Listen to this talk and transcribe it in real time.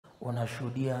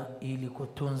unashuhudia ili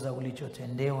kutunza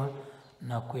ulichotendewa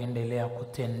na kuendelea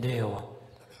kutendewa.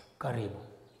 Karibu.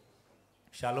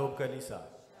 Shalom kanisa.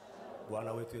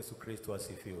 Bwana wetu Yesu Kristo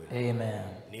asifiwe. Amen.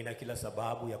 Nina kila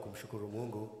sababu ya kumshukuru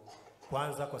Mungu.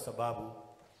 Kwanza kwa sababu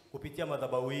kupitia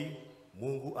madhabahu hii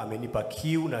Mungu amenipa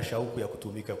kiu na shauku ya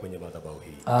kutumika kwenye madhabahu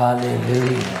hii.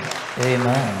 Hallelujah.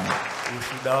 Amen.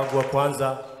 Ushuhuda wangu wa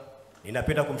kwanza,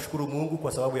 ninapenda kumshukuru Mungu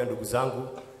kwa sababu ya ndugu zangu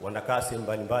wanakaa sehemu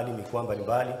mbalimbali, mikoa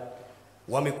mbalimbali,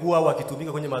 wamekuwa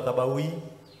wakitumika kwenye madhabahu hii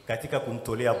katika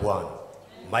kumtolea Bwana.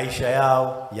 Maisha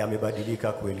yao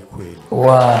yamebadilika kweli kweli.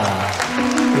 Wow.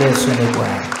 Yesu ni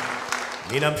Bwana.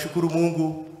 Ninamshukuru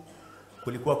Mungu.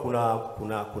 Kulikuwa kuna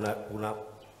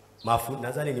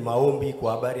nadhani ni maombi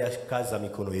kwa habari ya kazi za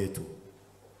mikono yetu.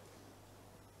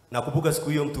 Nakumbuka siku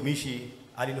hiyo mtumishi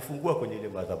alinifungua kwenye ile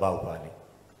madhabahu pale.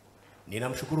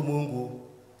 Ninamshukuru Mungu,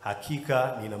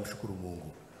 hakika ninamshukuru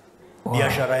Mungu. Wow.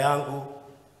 Biashara yangu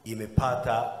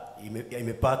imepata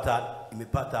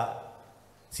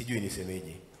sijui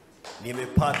nisemeje.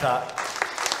 Nimepata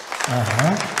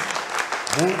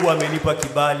Mungu amenipa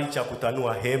kibali cha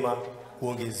kutanua hema,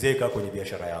 kuongezeka kwenye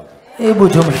biashara yangu. Hebu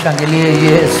tumshangilie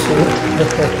Yesu.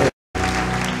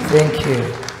 Thank you.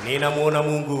 Ninamuona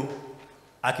Mungu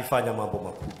akifanya mambo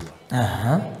makubwa.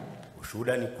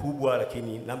 Ushuhuda ni kubwa,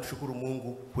 lakini namshukuru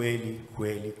Mungu kweli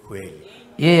kweli kweli.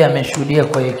 Yeye ameshuhudia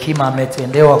kwa hekima,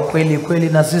 ametendewa kweli kweli,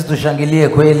 na sisi tushangilie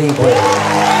kweli kweli.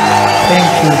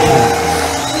 Thank you.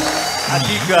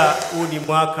 Hakika huu ni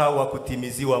mwaka wa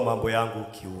kutimiziwa mambo yangu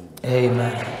kiungu.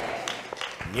 Amen.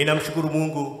 Ninamshukuru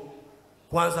Mungu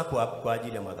kwanza kwa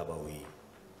ajili ya madhabahu hii.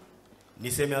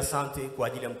 Niseme asante kwa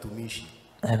ajili ya mtumishi.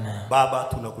 Amen. Baba,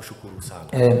 tunakushukuru sana.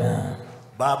 Amen.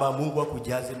 Baba, Mungu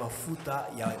akujaze mafuta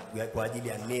kwa ajili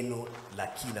ya neno la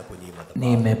kina kwenye madhabahu.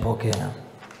 Nimepokea.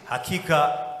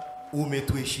 Hakika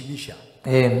umetuheshimisha.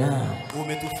 Amen.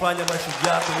 Umetufanya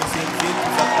mashujaa kwenye sehemu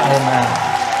zetu za kazi. Amen.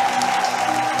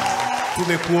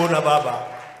 Tumekuona Baba.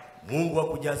 Mungu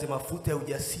akujaze mafuta ya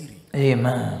ujasiri.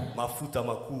 Amen. Mafuta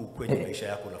makuu kwenye maisha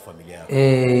yako na familia yako.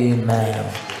 Amen.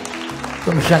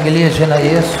 Tumshangilie tena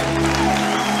Yesu.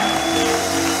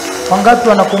 Wangapi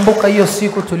wanakumbuka hiyo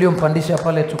siku tuliompandisha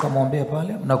pale tukamwombea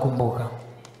pale? Mnakumbuka?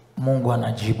 Mungu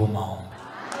anajibu maombi.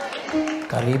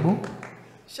 Karibu.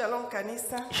 Shalom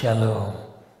kanisa. Shalom.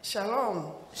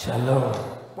 Shalom. Shalom.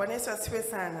 Bwana Yesu asifiwe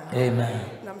sana. Amen.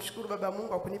 Namshukuru Baba Mungu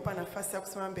kwa kunipa nafasi ya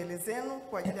kusimama mbele zenu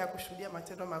kwa ajili ya kushuhudia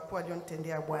matendo makuu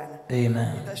aliyonitendea Bwana.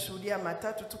 Amen. Nitashuhudia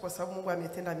matatu tu kwa sababu Mungu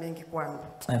ametenda mengi kwangu.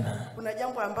 Amen. Kuna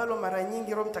jambo ambalo mara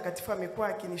nyingi Roho Mtakatifu amekuwa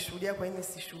akinishuhudia, kwa nini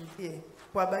sishuhudie,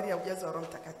 kwa habari ya ujazo wa Roho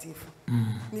Mtakatifu.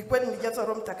 Ni kweli nilijazwa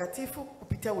Roho Mtakatifu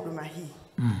kupitia huduma hii.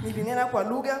 Nilinena kwa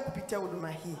lugha kupitia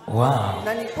huduma hii. Wow.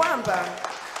 Na ni kwamba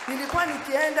nilikuwa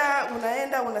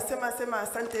nikienda, unasema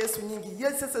asante Yesu nyingi.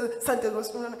 Yes, asante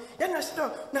Yesu. Yaani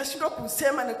nashindwa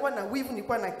kusema, nilikuwa na wivu,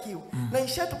 nilikuwa na kiu.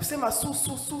 Naishia tu kusema su.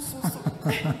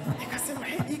 Nikasema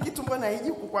hii kitu mbona haiji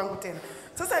huku kwangu tena.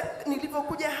 Sasa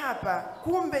nilipokuja hapa,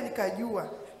 kumbe nikajua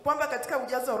kwamba katika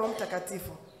ujazo wa Roho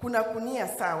Mtakatifu kuna kunia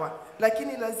sawa,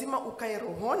 lakini lazima ukae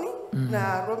rohoni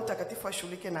na Roho Mtakatifu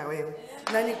ashughulike na wewe.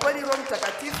 Na ni kweli Roho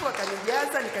Mtakatifu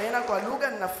akanijaza, nikaenda kwa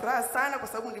lugha, nina furaha sana kwa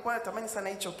sababu nilikuwa natamani sana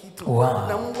hicho kitu. Wow.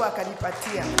 Na Mungu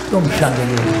akanipatia.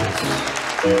 Tumshangilie.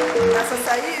 Na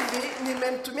sasa hivi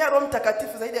nimemtumia Roho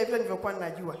Mtakatifu zaidi ya vile nilivyokuwa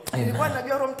ninajua. Nilikuwa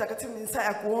ninajua Roho Mtakatifu ni saa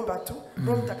ya kuomba tu.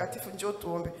 Roho Mtakatifu njoo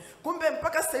tuombe. Kumbe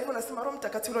mpaka sasa hivi unasema Roho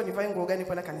Mtakatifu leo nivae nguo gani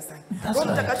kwenda kanisani? Roho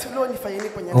Mtakatifu leo nifanye nini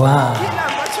kwenye kila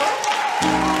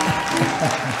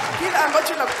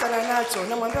ambacho nakutana nacho,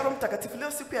 namwambia Roho Mtakatifu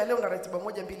leo, siku ya leo na ratiba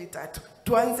 1 2 3.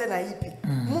 Tuanze na ipi?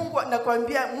 Mungu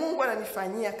nakwambia, Mungu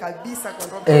ananifanyia kabisa kwa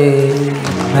Roho Mtakatifu.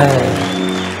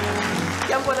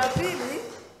 Jambo la pili,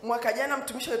 mwaka jana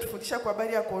mtumishi alitufundisha kwa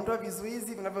habari ya kuondoa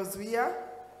vizuizi vinavyozuia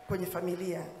kwenye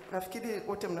familia. Nafikiri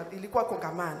wote ilikuwa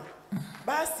kongamano.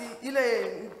 Basi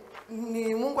ile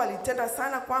ni Mungu alitenda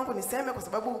sana kwangu, niseme, kwa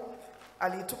sababu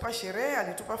alitupa sherehe,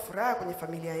 alitupa furaha kwenye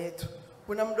familia yetu.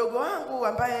 Kuna mdogo wangu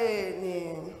ambaye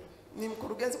ni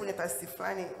mkurugenzi kwenye taasisi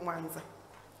fulani Mwanza,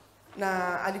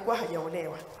 na alikuwa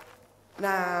hajaolewa.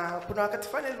 Na kuna wakati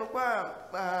fulani alipokuwa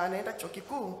anaenda chuo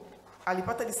kikuu,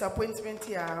 alipata disappointment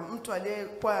ya mtu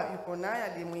aliyekuwa yuko naye,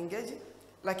 alimuengage,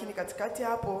 lakini katikati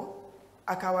hapo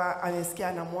akawa amesikia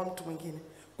anamuoa mtu mwingine.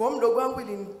 Kwa mdogo wangu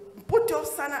ilimputi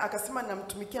off sana, akasema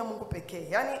namtumikia Mungu pekee.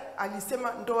 Yaani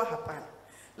alisema ndoa hapana.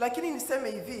 Lakini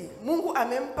niseme hivi, Mungu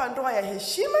amempa ndoa ya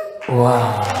heshima. Wow.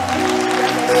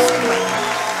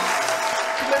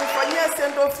 Tumemfanyia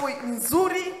send off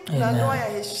nzuri na ndoa ya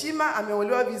heshima,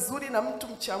 ameolewa vizuri na mtu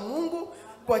mcha Mungu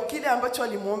kwa kile ambacho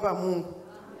alimuomba Mungu.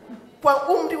 kwa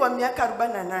umri wa miaka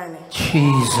 48.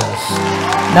 Jesus.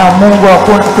 Na Mungu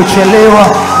hakuna kuchelewa.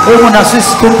 Hebu na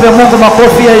sisi tumpe Mungu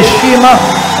makofi ya heshima.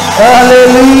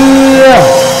 Haleluya.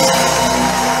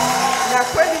 Na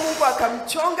kweli Mungu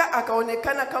akamchonga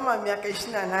akaonekana kama miaka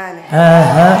 28.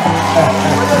 Kwa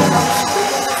hiyo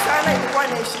tunamshukuru sana, ilikuwa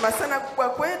ni heshima sana kubwa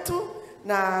kwetu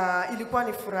na ilikuwa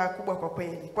ni furaha kubwa kwa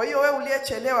kweli. Kwa hiyo wewe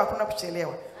uliyechelewa hakuna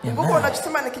kuchelewa. Kumbuka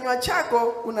unachosema ni kinywa chako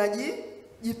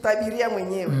unajitabiria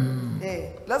mwenyewe.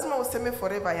 Lazima useme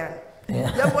forever yani.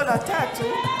 Jambo la tatu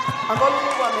ambalo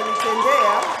Mungu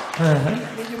amenitendea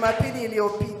ni Jumapili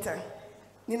iliyopita.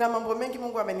 Nina mambo mengi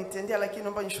Mungu amenitendea lakini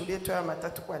naomba nishuhudie tu haya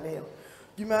matatu kwa leo.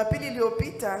 Jumapili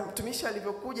iliyopita mtumishi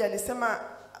alivyokuja alisema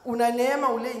una neema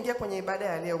uliyeingia kwenye ibada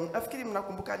ya leo. Nafikiri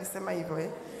mnakumbuka alisema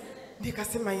hivyo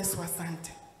Nikasema Yesu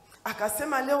asante.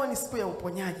 Akasema leo ni siku ya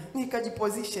uponyaji.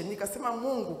 Nikajiposition, nikasema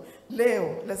Mungu,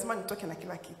 leo lazima nitoke na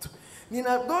kila kitu.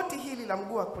 Nina goti hili la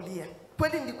mguu wa kulia.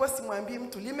 Kweli nilikuwa simwambii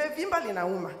mtu, limevimba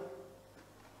linauma.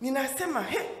 Ninasema,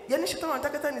 yani shetani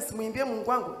anataka hata nisimwimbie Mungu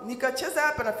wangu. Nikacheza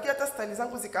hapa nafikiri hata style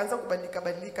zangu zikaanza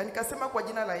kubadilika. Nikasema kwa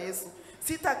jina la Yesu,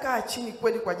 sitakaa chini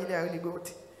kweli kwa ajili ya hili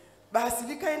goti. Basi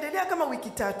likaendelea kama wiki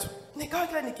 3. Nikawa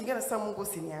kila nikiingia na sasa Mungu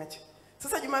usiniache.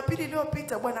 Sasa Jumapili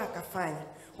iliyopita Bwana akafanya.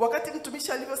 Wakati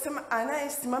mtumishi alivyosema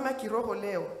anayesimama kiroho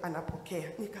leo anapokea.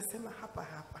 Nikasema hapa.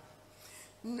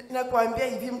 Nakwambia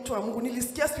hivi mtu wa Mungu,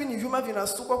 nilisikia sijui ni vyuma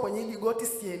vinasukwa kwenye hili goti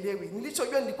sielewi.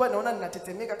 Nilichojua nilikuwa naona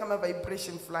ninatetemeka kama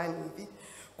vibration fulani hivi.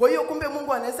 Kwa hiyo kumbe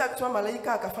Mungu anaweza kutoa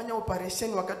malaika akafanya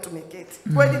operation wakati tumeketi.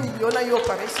 Kweli niliona hiyo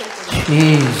operation kwa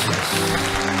Jesus.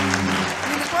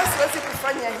 Nilikuwa siwezi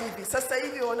kufanya hivi. Sasa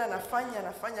hivi ona nafanya.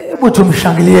 Hebu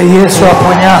tumshangilie Yesu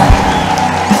aponyaye.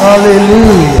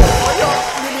 Hallelujah. Kwa hiyo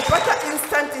nilipata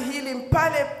instant healing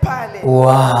pale.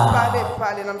 Wow.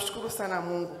 Pale. Namshukuru sana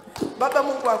Mungu. Baba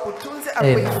Mungu akutunze,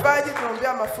 akuhifadhi,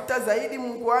 tunaombea mafuta zaidi.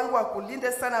 Mungu wangu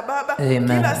akulinde sana Baba. Amen.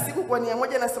 Kila siku kwa nia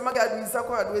moja nasemaga adui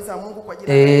zako adui za Mungu kwa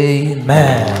jina.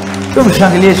 Amen.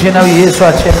 Tumshangilie tena Yesu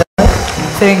atenda.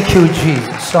 Thank you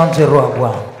Jesus. Asante Roho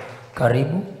Bwana.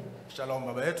 Karibu. Shalom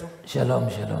baba yetu. Shalom.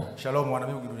 Shalom wana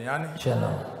mbingu duniani.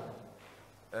 Shalom.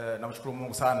 Namshukuru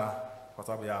Mungu sana kwa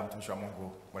sababu ya mtumishi wa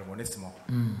Mungu Mwalimu Onesimo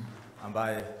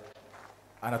ambaye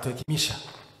anatuhekimisha.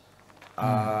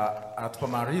 Anatupa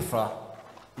maarifa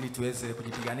ili tuweze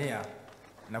kujipigania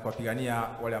na kuwapigania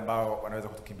wale ambao wanaweza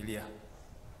kutukimbilia.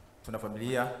 Tuna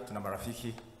familia, tuna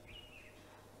marafiki.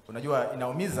 Unajua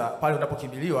inaumiza pale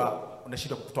unapokimbiliwa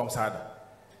unashindwa kutoa msaada.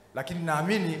 Lakini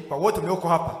naamini kwa wote mlioko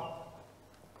hapa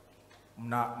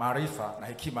mna maarifa na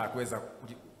hekima ya kuweza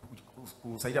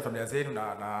kusaidia familia zenu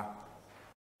na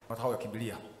watu hao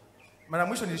wakimbilia. Mara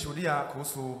mwisho nilishuhudia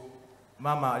kuhusu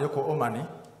mama aliyoko Omani.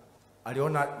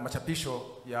 Aliona machapisho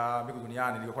ya mbingu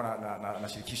duniani nilikuwa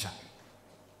nashirikisha.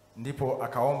 Ndipo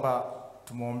akaomba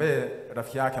tumuombee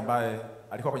rafiki yake ambaye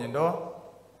alikuwa kwenye ndoa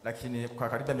lakini kwa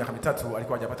karibu miaka 3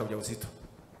 alikuwa hajapata ujauzito.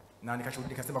 Na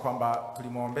nikasema kwamba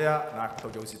tulimuombea na akapata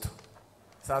ujauzito.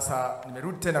 Sasa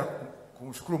nimerudi tena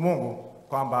kumshukuru Mungu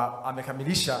kwamba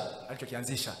amekamilisha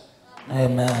alichokianzisha.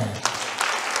 Amen.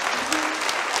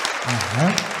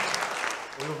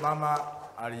 Huyo mama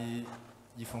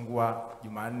alijifungua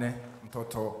Jumanne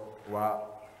mtoto wa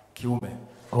kiume.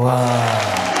 Wow.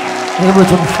 Hebu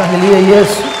tumshangilie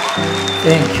Yesu.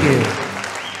 Thank you.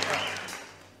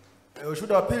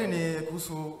 Ushuhuda wa pili ni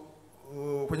kuhusu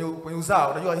kwenye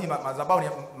uzao. Unajua hii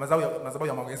mazao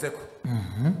ya maongezeko.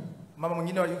 Mama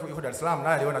mwingine yuko Dar es Salaam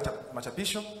naye aliona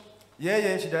machapisho.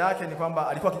 Yeye shida yake ni kwamba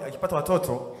alikuwa akipata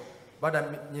watoto baada ya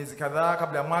miezi kadhaa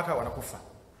kabla ya mwaka wanakufa.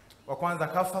 Wa kwanza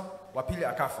akafa, wa pili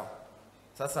akafa.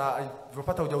 Sasa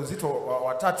alipopata ujauzito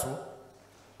wa 3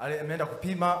 ameenda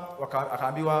kupima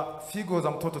akaambiwa figo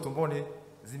za mtoto tumboni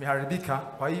zimeharibika,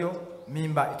 kwa hiyo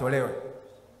mimba itolewe.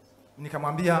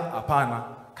 Nikamwambia hapana,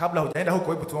 kabla hujaenda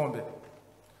huko hebu tuombe.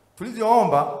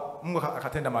 Tulivyoomba Mungu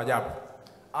akatenda maajabu.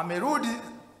 Amerudi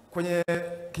kwenye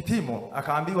kipimo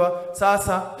akaambiwa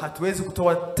sasa hatuwezi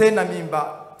kutoa tena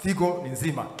mimba, figo ni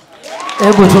nzima.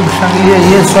 Hebu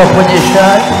tumshangilie Yesu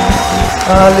aponyeshaye.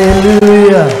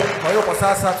 Haleluya. Kwa hiyo kwa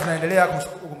sasa tunaendelea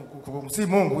kumsihi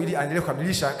Mungu ili aendelee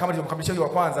kukamilisha kama alivyomkamilisha yule wa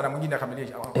kwanza na mwingine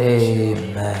akamilisha.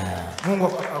 Amen.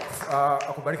 Mungu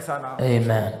akubariki sana.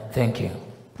 Amen. Thank you.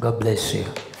 God bless you.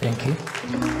 Thank you.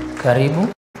 Karibu.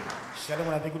 Shalom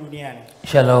na mbingu duniani.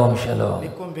 Shalom.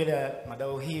 Niko mbele ya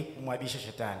madao hii kumwabisha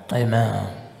shetani. Amen.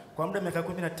 Kwa muda miaka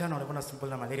 15 nilikuwa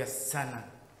nasumbuliwa na malaria sana.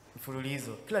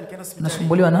 Mfululizo. Kila nikienda hospitali.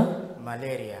 Nasumbuliwa na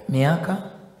malaria. Miaka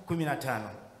 15.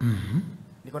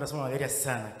 Nilikuwa nasumbuliwa malaria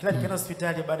sana. Kila nikienda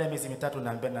hospitali baada ya miezi 3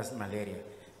 naambiwa na malaria.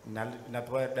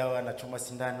 Napewa dawa na choma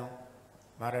sindano.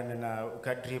 Mara na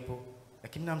ukadripu.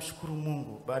 Lakini namshukuru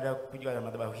Mungu baada ya kuja na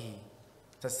madhabahu hii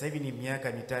Sasa hivi ni miaka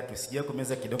 3 sijawahi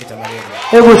kumeza kidonge cha malaria.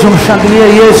 Hebu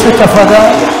tumshangilie Yesu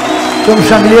tafadhali.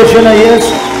 Tumshangilie tena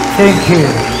Yesu. Thank you.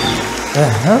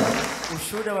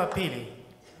 Ushuhuda wa pili,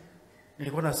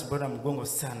 nilikuwa nasumbuliwa na mgongo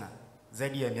sana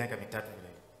zaidi ya miaka 3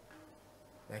 vile.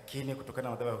 Lakini kutokana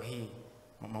na madhabahu hii,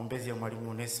 maombezi ya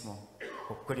mwalimu Onesmo,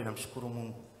 kwa kweli namshukuru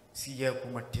Mungu. Sijawahi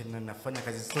kuumwa tena, nafanya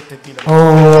kazi zote bila.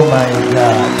 Oh my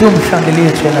God.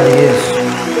 Tumshangilie tena Yesu.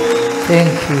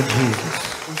 Thank you Jesus.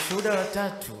 Ushuhuda wa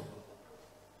tatu,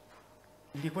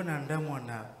 nilikuwa naandamwa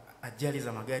na ajali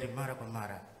za magari mara kwa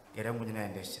mara, gari yangu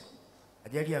ninaendesha.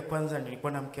 Ajali ya kwanza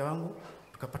nilikuwa na mke wangu,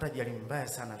 tukapata ajali mbaya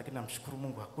sana, lakini namshukuru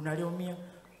Mungu hakuna aliyeumia.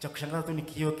 Cha kushangaza tu ni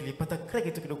kioo kilipata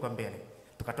crack tu kidogo kwa mbele,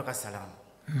 tukatoka salama.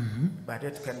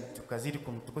 Baadaye tukazidi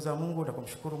kumtukuza Mungu na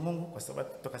kumshukuru Mungu kwa sababu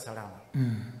tutoka salama.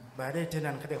 Baadaye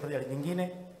tena nikaja kwa ajali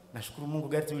nyingine, nashukuru Mungu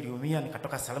gari tu iliumia,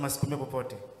 nikatoka salama, sikumia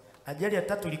popote. Ajali ya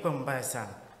tatu ilikuwa mbaya sana.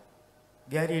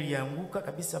 Gari ilianguka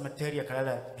kabisa, matairi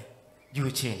yakalala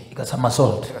juu chini. Ikasema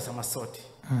sote. Ikasema sote.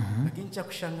 Lakini cha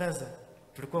kushangaza,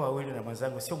 tulikuwa wawili na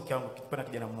mwenzangu, sio mke wangu, tulikuwa na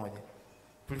kijana mmoja.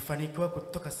 Tulifanikiwa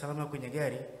kutoka salama kwenye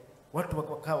gari. Watu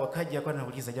wakaja kwa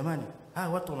nauliza, jamani,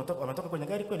 watu wanatoka kwenye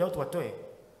gari kweli, watu watoe?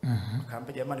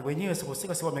 Akaambia, jamani, wenyewe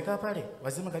sikuhusika, si wamekaa pale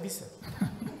wazima kabisa.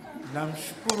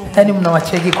 Namshukuru Mungu. Yaani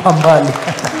mnawacheki kwa mbali.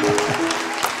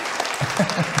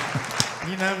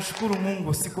 Ninamshukuru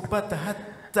Mungu, sikupata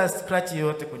hata scratch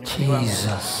yoyote kwenye mwili wangu.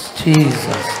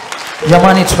 Jesus.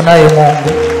 Jamani tunaye Mungu.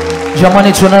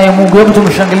 Jamani tunaye Mungu. Hebu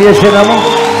tumshangilie tena Mungu.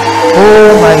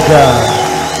 Oh my God.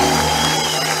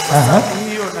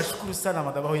 Hiyo nashukuru sana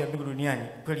madhabahu ya mbingu duniani.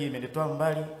 Kweli imenitoa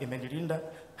mbali, imenilinda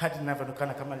hadi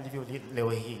ninavyoonekana kama nilivyo leo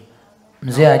hii.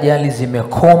 Mzee, ajali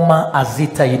zimekoma,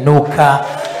 hazitainuka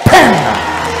tena.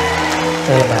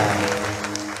 Amen.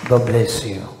 God bless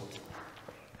you.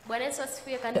 Bwana Yesu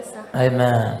asifiwe kanisa.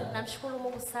 Amen. Namshukuru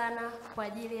Mungu sana kwa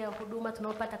ajili ya huduma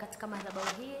tunayopata katika madhabahu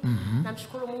hii.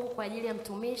 Namshukuru Mungu kwa ajili ya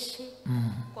mtumishi.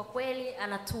 Kwa kweli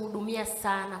anatuhudumia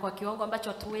sana kwa kiwango ambacho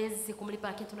hatuwezi kumlipa,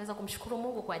 lakini tunaweza kumshukuru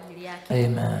Mungu kwa ajili yake.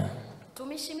 Amen.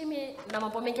 Mtumishi, mimi na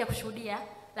mambo mengi ya kushuhudia,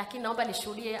 lakini naomba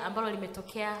nishuhudie ambalo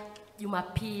limetokea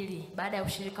Jumapili baada ya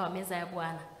ushirika wa meza ya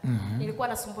Bwana. Nilikuwa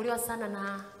nasumbuliwa sana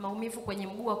na maumivu kwenye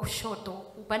mguu wa kushoto,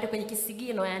 upande kwenye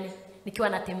kisigino, yani nikiwa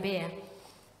natembea.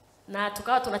 Na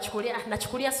tukawa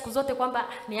nachukulia siku zote kwamba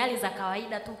ni hali za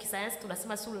kawaida tu, kisayansi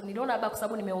tunasema sulu. Niliona baba kwa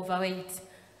sababu nime overweight.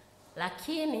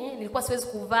 Lakini nilikuwa siwezi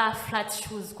kuvaa flat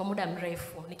shoes kwa muda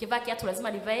mrefu. Nikivaa kiatu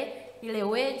lazima nivae ile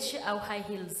wedge au high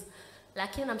heels.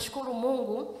 Lakini namshukuru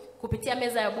Mungu kupitia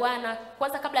meza ya Bwana.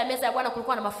 Kwanza kabla ya meza ya Bwana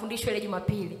kulikuwa na mafundisho ile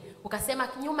Jumapili. Ukasema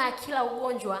nyuma ya kila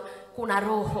ugonjwa kuna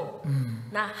roho.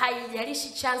 Na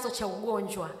haijalishi chanzo cha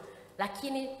ugonjwa,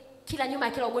 lakini kila nyuma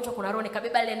ya kila ugonjwa kuna roho.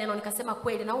 Nikabeba ile neno nikasema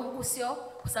kweli, na mguu sio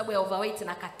kwa sababu ya overweight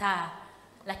na kataa.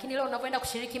 Lakini leo unapoenda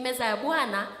kushiriki meza ya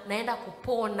Bwana naenda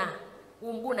kupona.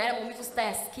 Mguu na ile maumivu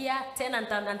sitayasikia tena,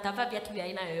 nitavaa viatu vya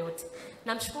aina yoyote.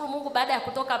 Namshukuru Mungu baada ya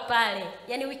kutoka pale.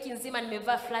 Yani wiki nzima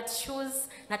nimevaa flat shoes,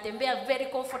 natembea very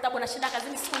comfortable, na shinda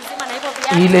kazini siku nzima na hivyo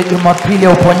viatu. Ile Jumapili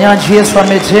ya uponyaji Yesu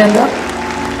ametenda.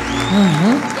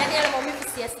 Yani ile maumivu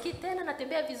siyasikii tena,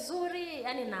 natembea vizuri,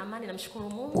 yani na amani. Namshukuru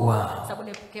Mungu sababu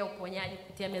nimepokea uponyaji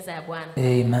kupitia meza ya Bwana.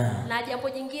 Amen. Na jambo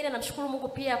jingine, namshukuru Mungu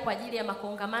pia kwa ajili ya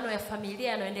makongamano ya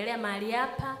familia yanayoendelea mahali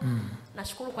hapa.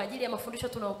 Nashukuru kwa ajili ya mafundisho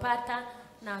tunayopata,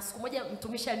 na siku moja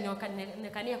mtumishi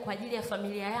alinionekania kwa ajili ya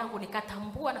familia yangu,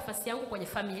 nikatambua nafasi yangu kwenye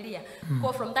familia.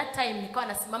 Kwa from that time nikawa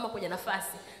nasimama kwenye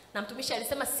nafasi. Na mtumishi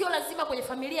alisema sio lazima kwenye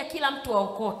familia kila mtu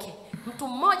aokoke. Mtu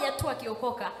mmoja tu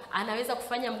akiokoka anaweza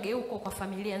kufanya mgeuko kwa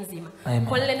familia nzima.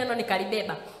 Kwa lile neno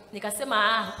nikalibeba.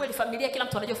 Nikasema kweli familia, kila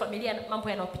mtu anajua familia mambo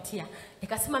yanayopitia.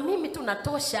 Nikasema mimi tu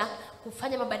natosha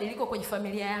kufanya mabadiliko kwenye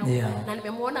familia yangu. Na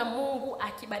nimemwona Mungu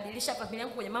akibadilisha familia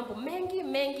yangu kwenye mambo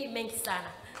mengi sana.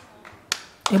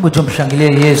 Hebu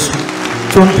tumshangilie Yesu.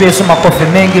 Tumpe Yesu makofi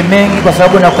mengi kwa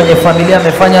sababu na kwenye familia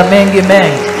amefanya mengi.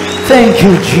 Thank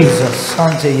you Jesus.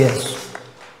 Asante Yesu.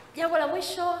 Jambo la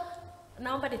mwisho,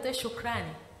 naomba nitoe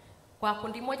shukrani kwa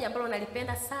kundi moja ambalo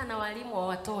nalipenda sana, walimu wa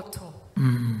watoto.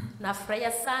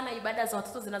 Nafurahia sana ibada za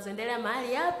watoto zinazoendelea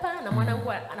mahali hapa, na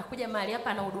mwanangu anakuja mahali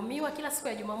hapa anahudumiwa kila siku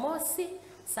ya Jumamosi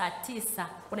saa 9.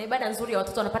 Kuna ibada nzuri ya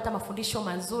watoto, wanapata mafundisho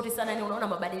mazuri sana, yani unaona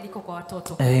mabadiliko kwa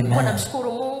watoto. Kwa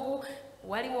namshukuru Mungu.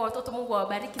 Walimu wa watoto, Mungu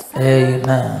awabariki sana. Amen.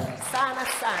 Sana.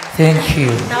 Thank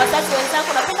you. Na wazazi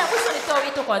wenzangu, napenda mwisho nitoe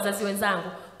wito kwa wazazi wenzangu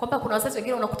kwamba kuna wazazi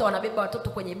wengine unakuta wanabeba watoto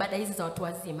kwenye ibada hizi za watu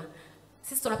wazima.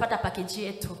 Sisi tunapata package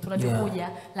yetu tunachokuja,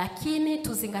 lakini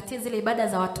tuzingatie zile ibada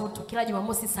za watoto kila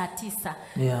Jumamosi saa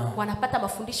 9. Wanapata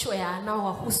mafundisho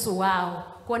yanayowahusu wao.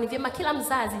 Kwa ni vyema kila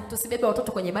mzazi tusibebe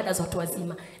watoto kwenye ibada za watu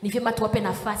wazima. Ni vyema tuwape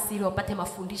nafasi ili wapate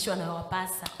mafundisho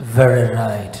yanayowapasa. Very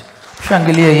right.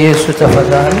 Shangilia Yesu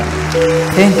tafadhali.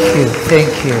 Thank you.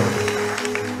 Thank you.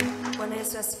 Bwana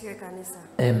Yesu asifiwe kanisa.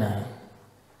 Amen.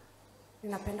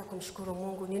 Ninapenda kumshukuru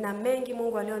Mungu. Nina mengi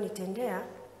Mungu alionitendea,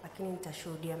 lakini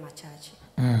nitashuhudia machache.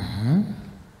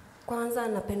 Kwanza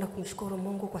napenda kumshukuru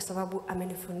Mungu kwa sababu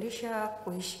amenifundisha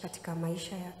kuishi katika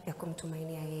maisha ya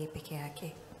kumtumainia yeye peke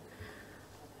yake.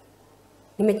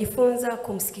 Nimejifunza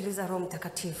kumsikiliza Roho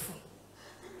Mtakatifu.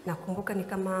 Nakumbuka ni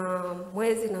kama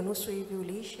mwezi na nusu hivi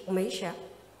umeisha.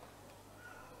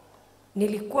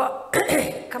 Nilikuwa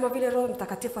kama vile Roho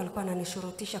Mtakatifu alikuwa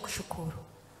ananishurutisha kushukuru.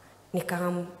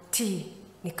 Nikamtii,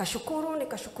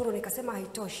 nikashukuru, nikasema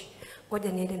haitoshi.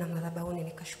 Ngoja niende na madhabahuni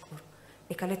nikashukuru.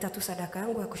 Nikaleta tu sadaka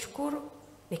yangu ya kushukuru,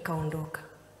 nikaondoka.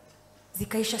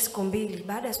 Zikaisha siku mbili.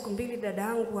 Baada ya siku mbili dada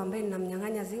yangu ambaye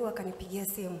ninamnyang'anya ziwa akanipigia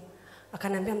simu.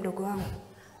 Akaniambia, mdogo wangu,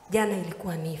 jana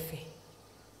ilikuwa nife.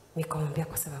 Nikamwambia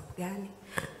kwa sababu gani?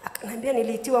 Akaniambia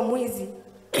niliitiwa mwizi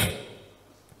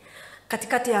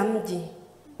katikati ya mji.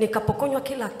 Nikapokonywa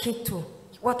kila kitu.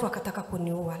 Watu wakataka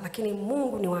kuniua, lakini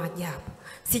Mungu ni wa ajabu.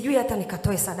 Sijui hata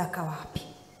nikatoe sadaka wapi.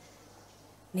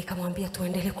 Nikamwambia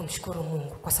tuendelee kumshukuru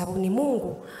Mungu kwa sababu ni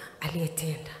Mungu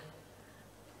aliyetenda.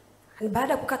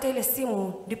 Baada ya kukata ile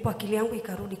simu ndipo akili yangu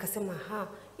ikarudi, ikasema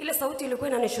ile sauti ilikuwa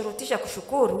inanishurutisha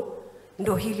kushukuru,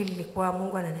 ndio hili lilikuwa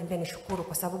Mungu ananiambia nishukuru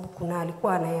kwa sababu kuna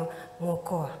alikuwa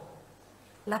anayemuokoa.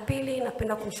 La pili,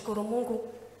 napenda kumshukuru Mungu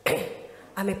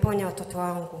ameponya watoto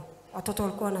wangu. Watoto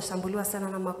walikuwa wanashambuliwa sana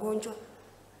na magonjwa,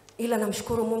 ila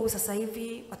namshukuru Mungu sasa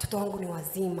hivi watoto wangu ni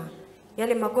wazima.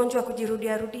 Yale magonjwa ya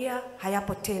kujirudia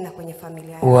hayapo tena kwenye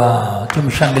familia yangu. Wow,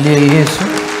 tumshangilie Yesu.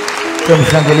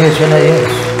 Tumshangilie tena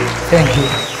Yesu. Thank you.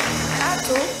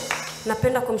 Tatu,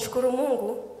 napenda kumshukuru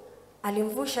Mungu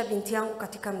alimvusha binti yangu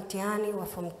katika mtihani wa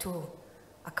form 2.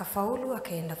 Akafaulu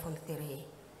akaenda form 3.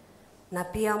 Na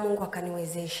pia Mungu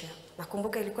akaniwezesha.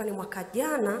 Nakumbuka ilikuwa ni mwaka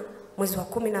jana mwezi wa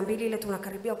 12 ile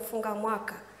tunakaribia kufunga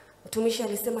mwaka. Mtumishi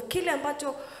alisema kile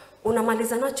ambacho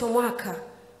unamaliza nacho mwaka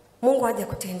Mungu haja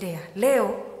kutendea.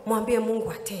 Leo mwambie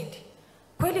Mungu atende.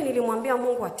 Kweli nilimwambia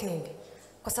Mungu atende.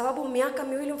 Kwa sababu miaka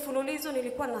 2 mfululizo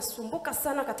nilikuwa nasumbuka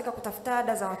sana katika kutafuta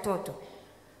ada za watoto.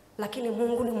 Lakini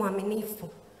Mungu ni mwaminifu.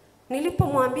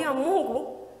 Nilipomwambia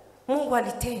Mungu, Mungu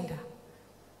alitenda.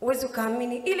 Uwezi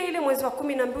ukaamini, ile mwezi wa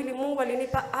 12 Mungu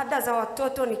alinipa ada za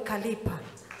watoto nikalipa.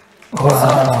 Wow.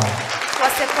 Wa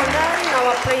sekondari na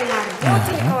wa primary.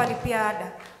 Wote nikawalipia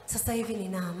ada. Sasa hivi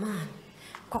nina amani.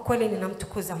 Kwa kweli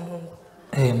ninamtukuza Mungu.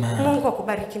 Amen. Mungu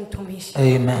akubariki mtumishi.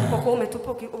 Amen. Kwa kuwa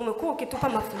umekuwa ukitupa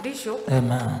mafundisho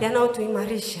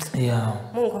yanayotuimarisha. Yeah.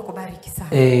 Mungu akubariki sana.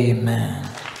 Amen.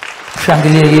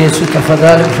 Mshangilie Yesu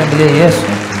tafadhali, mshangilie Yesu.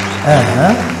 Bwana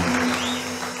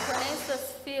Yesu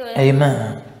asifiwe.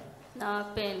 Amen.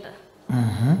 Nawapenda.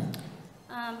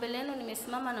 Mbele yenu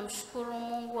nimesimama na mshukuru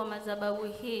Mungu wa madhabahu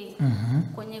hii.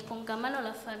 Kwenye kongamano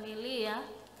la familia,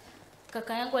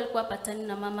 kaka yangu alikuwa patani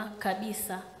na mama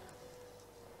kabisa.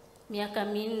 Miaka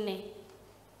 4.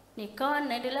 Nikawa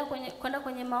naendelea kwenda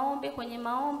kwenye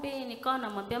maombi, nikawa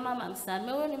namwambia mama,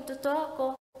 msamee, huyo ni mtoto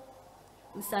wako.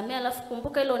 Msamee, alafu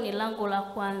kumbuka hilo ni lango la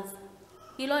kwanza.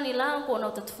 Hilo ni lango na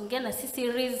utatufungia na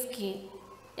sisi riziki.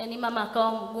 Yaani mama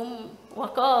akawa mgumu,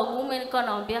 wakawa wagumu, nikawa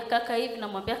naambia kaka hivi,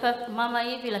 namwambia mama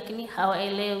hivi, lakini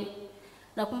hawaelewi.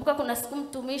 Nakumbuka kuna siku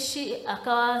mtumishi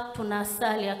akawa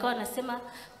tunasali, akawa anasema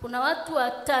kuna watu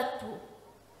 3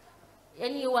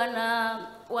 yani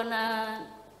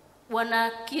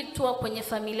wanakitwa kwenye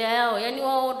familia yao, yani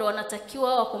wao ndo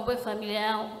wanatakiwa wakomboe familia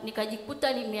yao.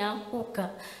 Nikajikuta nimeanguka.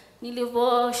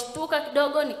 Nilivyoshtuka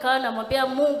kidogo nikawa namwambia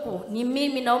Mungu, ni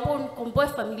mimi naomba unikomboe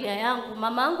familia yangu.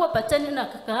 Mama yangu apatane na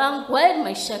kaka yangu, haya ni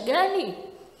maisha gani?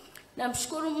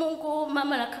 Namshukuru Mungu,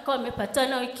 mama na kaka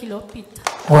wamepatana wiki iliyopita.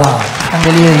 Wow,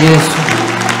 angalia Yesu.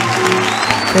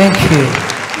 Thank you.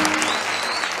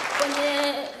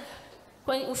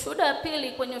 Kwenye ushuhuda wa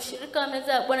pili, kwenye ushirika wa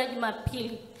meza ya Bwana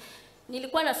Jumapili,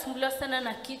 nilikuwa nasumbuliwa sana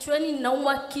na kichwa, yani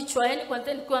ninaumwa kichwa, yani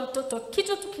kwanza nikiwa mtoto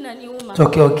kichwa tu kinaniuma.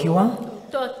 Tokea ukiwa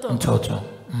mtoto.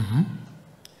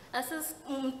 Sasa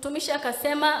mtumishi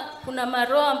akasema kuna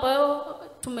maroho ambayo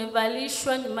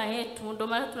tumevalishwa nyuma yetu, ndio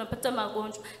maana tunapata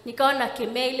magonjwa. Nikawa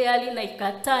nakemea ile hali na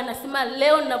ikataa, nasema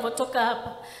leo ninavyotoka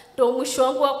hapa ndio mwisho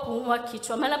wangu wa kuumwa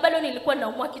kichwa. Maana bado nilikuwa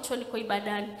naumwa kichwa niko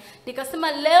ibadani.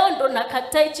 Nikasema leo ndo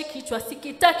nakataa hichi kichwa,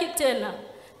 sikitaki tena.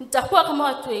 Nitakuwa kama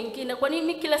watu wengine. Kwa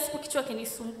nini kila siku kichwa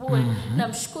kinisumbue?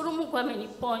 Namshukuru Mungu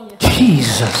ameniponya.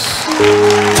 Jesus.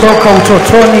 Toka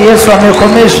utotoni Yesu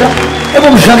amekomesha.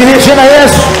 Hebu mshangilie tena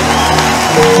Yesu.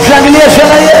 Mshangilie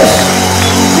tena Yesu.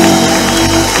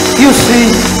 You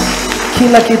see,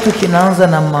 kila kitu kinaanza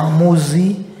na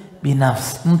maamuzi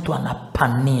binafsi. Mtu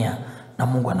anapania na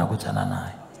Mungu anakutana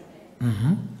naye.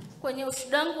 Kwenye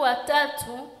ushuhuda wangu wa 3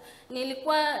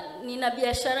 nilikuwa nina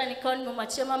biashara nikawa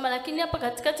nimemwachia mama, lakini hapa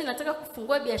katikati nataka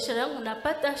kufungua biashara yangu,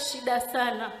 napata shida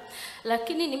sana.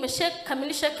 Lakini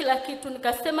nimeshakamilisha kila kitu,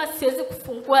 nikasema siwezi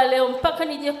kufungua leo mpaka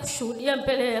nije kushuhudia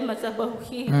mbele ya madhabahu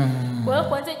hii. Kwa hiyo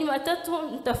kuanzia Jumatatu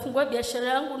nitafungua biashara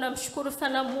yangu. Namshukuru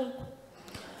sana Mungu.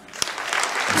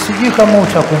 Sijui kama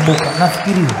utakumbuka,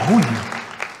 nafikiri huyu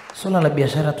swala la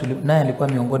biashara naye alikuwa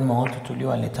miongoni mwa watu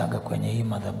tuliowaletaga kwenye hii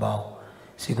madhabahu.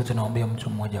 Siku tunaombea mtu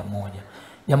mmoja mmoja.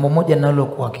 Jambo moja nalo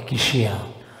kuhakikishia,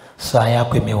 saa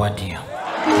yako imewadia.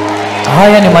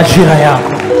 Haya ni majira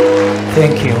yako.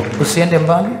 Thank you. Usiende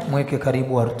mbali, mweke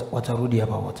karibu, watarudi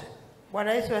hapa wote.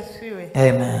 Bwana Yesu asifiwe.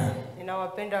 Amen.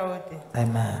 Ninawapenda wote.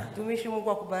 Amen. Tumishi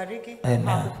Mungu akubariki,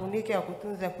 akufunike,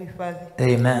 akutunze, akuhifadhi.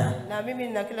 Amen. Na mimi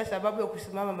nina kila sababu ya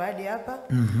kusimama mahali hapa.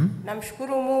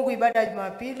 Namshukuru Mungu, ibada ya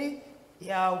Jumapili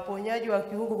ya uponyaji wa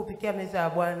kiungu kupitia meza ya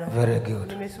Bwana. Very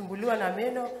good. Nimesumbuliwa na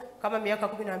meno kama miaka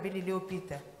 12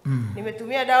 iliyopita.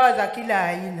 Nimetumia dawa za kila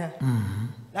aina.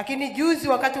 Lakini juzi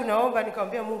wakati unaomba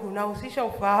nikamwambia Mungu, unahusisha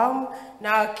ufahamu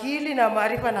na akili na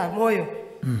maarifa na moyo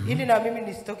ili na mimi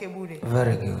nisitoke bure.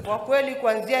 Very good. Kwa kweli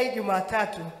kuanzia hii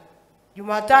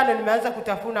Jumatano nimeanza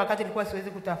kutafuna wakati nilikuwa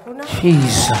siwezi kutafuna.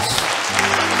 Jesus.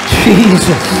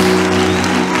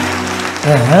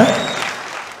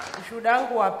 Ushuhuda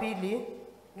wangu wa pili,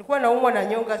 nilikuwa naumwa na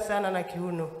nyonga sana na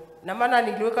kiuno. Na maana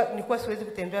nilikuwa siwezi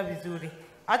kutembea vizuri.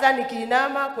 Hata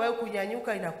nikiinama kwa hiyo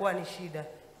kunyanyuka inakuwa ni shida.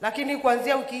 Lakini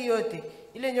kuanzia wiki yote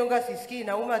ile nyonga sisikii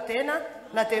inauma tena,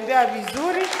 natembea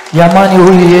vizuri. Jamani,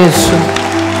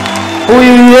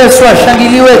 huyu Yesu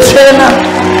ashangiliwe tena.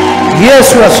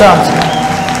 Yesu asante.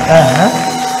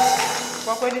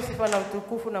 Kwa kweli sifa na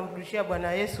utukufu namrudishia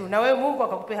Bwana Yesu. Na wewe Mungu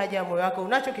akakupe haja ya moyo wako.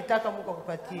 Unachokitaka Mungu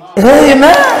akupatie.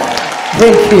 Amen.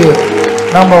 Thank you.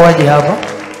 Naomba waje hapa.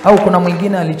 Au kuna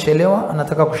mwingine alichelewa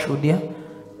anataka kushuhudia?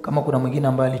 Kama kuna mwingine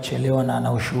ambaye alichelewa na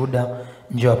ana ushuhuda,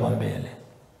 njoo hapa mbele.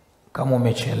 Kama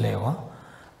umechelewa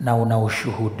na una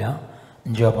ushuhuda,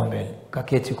 njoo hapa mbele.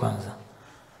 Kaketi kwanza.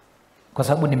 Kwa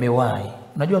sababu nimewahi.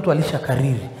 Unajua watu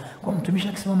alishakariri. Kwa mtumishi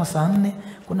akisimama saa 4,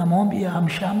 kuna maombi ya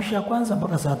amsha kwanza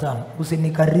mpaka saa 5.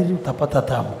 Usinikariri, utapata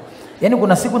tabu. Yaani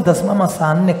kuna siku nitasimama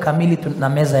saa 4 kamili na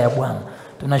meza ya Bwana.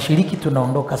 Tunashiriki,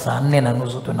 tunaondoka saa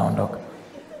 4:30 tunaondoka.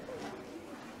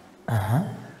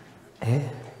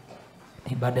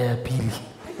 Ibada ya pili.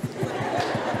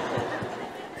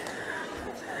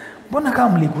 Mbona kama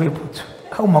mlikuwepo tu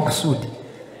au makusudi?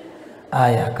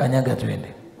 Aya, kanyaga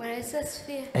twende. Bwana Yesu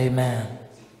asifiwe. Amen.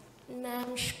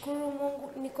 Namshukuru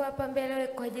Mungu, niko hapa mbele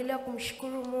kwa ajili ya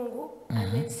kumshukuru Mungu.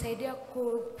 Amenisaidia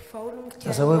kufaulu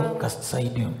mtihani. Sasa wewe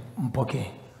ukasaidia,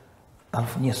 mpokee.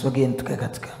 Alafu nyesogee tukae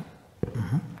katika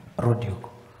rudi huko.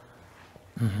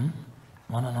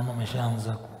 Maana naona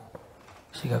umeshaanza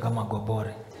kushika kama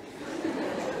gobore.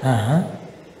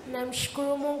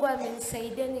 Namshukuru Mungu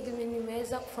amenisaidia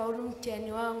nimeweza kufaulu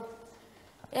mtihani wangu.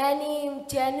 Yaani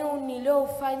mtihani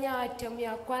niliofanya wa term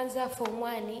ya kwanza form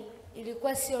 1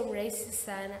 ilikuwa sio mrahisi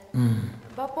sana.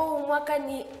 Ambapo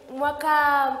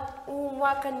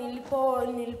mwaka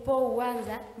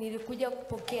nilipouanza nilikuja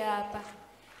kupokea hapa.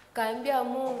 Kaambia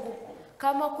Mungu,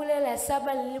 kama kule la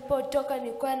 7 nilipotoka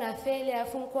nilikuwa na feli,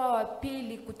 afu kwa wa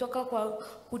pili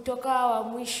kutoka wa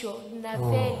mwisho na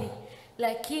feli.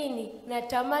 Lakini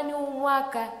natamani huu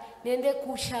mwaka niende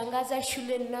kushangaza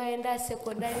shule ninayoenda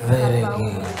sekondari hapa.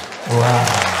 Wow.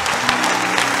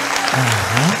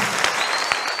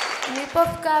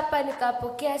 Nilipofika hapa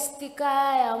nikapokea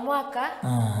stika ya mwaka.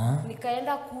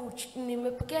 Nikaenda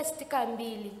nimepokea stika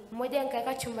 2. Moja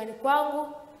nikaweka chumbani kwangu,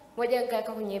 moja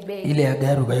nikaweka kwenye begi. Ile ya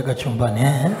gari ukaweka chumbani,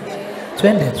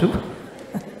 Twende tu.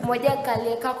 Moja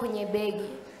nikaliweka kwenye begi.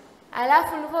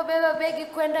 Alafu nilipobeba begi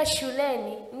kwenda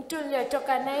shuleni, mtu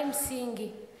niliyotoka naye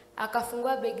msingi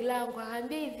akafungua begi langu,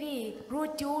 akaambia hivi,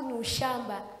 Ruti, huu ni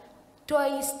ushamba, toa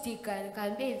hii stika.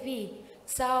 Nikamwambia hivi,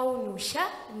 sawa, huu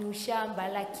ni ushamba,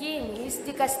 lakini hii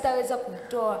stika sitaweza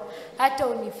kuitoa, hata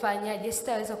unifanyaje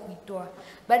sitaweza kuitoa.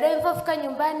 Baadaye nilipofika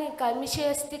nyumbani nikahamisha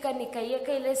hiyo stika,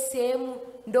 nikaiweka ile sehemu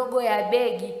ndogo ya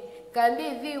begi. Kaambia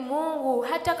hivi, Mungu,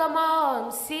 hata kama hao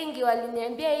msingi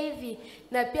waliniambia hivi,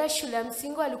 na pia shule ya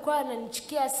msingi walikuwa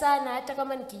wananichukia sana, hata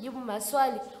kama nikijibu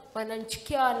maswali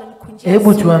wananichukia, wananikunjia.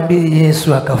 Hebu tuambie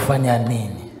Yesu akafanya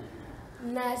nini?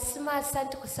 Nasema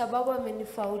asante kwa sababu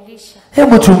amenifaulisha.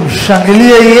 Hebu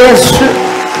tumshangilie Yesu.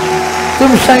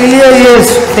 Tumshangilie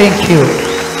Yesu. Thank you.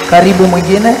 Karibu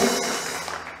mwingine.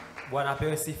 Bwana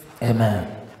apewe sifa. Amen.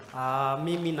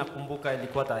 Mimi nakumbuka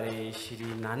ilikuwa tarehe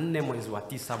 24 mwezi wa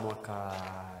 9 mwaka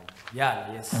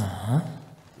jana. Yes.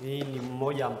 Hii ni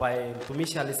mmoja ambaye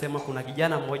mtumishi alisema kuna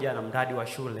kijana mmoja ana mradi wa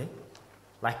shule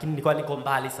lakini nilikuwa niko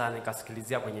mbali sana,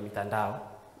 nikasikilizia kwenye mitandao,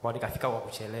 kwa nikafika kwa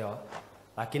kuchelewa.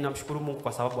 Lakini namshukuru Mungu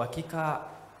kwa sababu hakika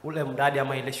ule mradi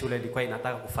ama ile shule ilikuwa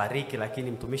inataka kufariki,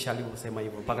 lakini mtumishi alivyosema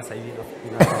hivyo mpaka sasa hivi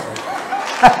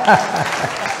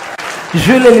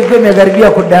shule ilikuwa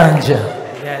imekaribia kudanja.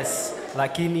 Yes,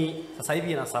 lakini sasa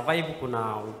hivi ina survive,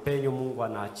 kuna upenyo Mungu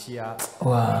anaachia.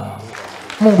 Wow.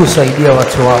 Mungu saidia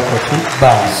watu wako tu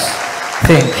basi.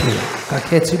 Thank you.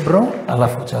 Kaketi bro,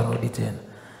 alafu utarudi tena.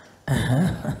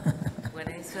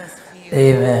 Bwana Yesu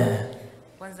asifiwe. Amen.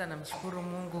 Kwanza namshukuru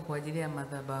Mungu kwa ajili ya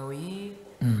madhabahu hii.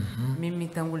 Mimi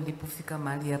tangu nilipofika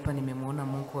mahali hapa nimemwona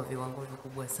Mungu kwa viwango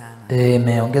vikubwa sana.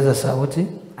 Amen. Ongeza sauti.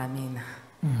 Amina.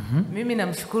 Mimi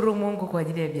namshukuru Mungu kwa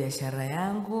ajili ya biashara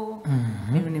yangu.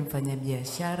 Mimi ni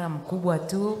mfanyabiashara mkubwa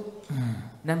tu.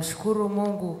 Namshukuru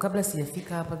Mungu, kabla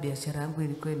sijafika hapa biashara yangu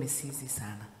ilikuwa imesizi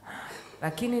sana.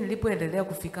 Lakini nilipoendelea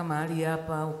kufika mahali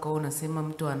hapa ukao unasema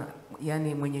mtu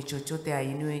yani mwenye chochote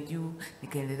ainue juu,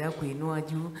 nikaendelea kuinua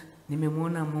juu.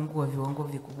 Nimemwona Mungu wa viwango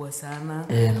vikubwa sana.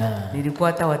 Amen.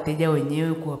 Nilikuwa hata wateja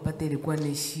wenyewe kuwapata ilikuwa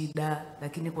ni shida,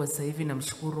 lakini kwa sasa hivi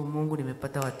namshukuru Mungu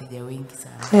nimepata wateja wengi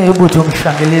sana. Hebu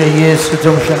tumshangilie Yesu,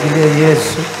 tumshangilie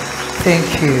Yesu.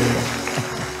 Thank you.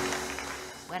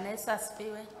 Bwana Yesu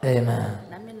asifiwe. Amen.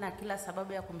 Na mimi na kila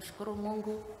sababu ya kumshukuru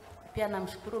Mungu. Pia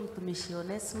namshukuru mtumishi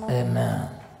Onesmo. Amen.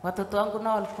 Watoto wangu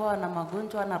nao walikuwa na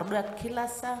magonjwa wanarudia kila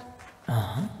saa.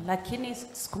 Lakini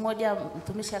siku moja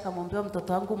mtumishi akamwambia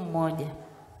mtoto wangu mmoja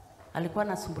alikuwa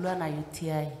anasumbuliwa na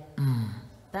UTI.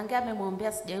 Tangia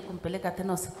amemwambia sijawahi kumpeleka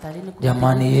tena hospitalini.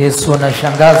 Jamani, Yesu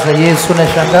anashangaza, Yesu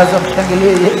anashangaza,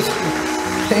 mshangilie Yesu.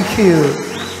 Thank you.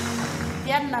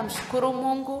 Pia namshukuru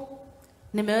Mungu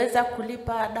nimeweza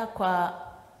kulipa ada kwa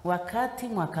wakati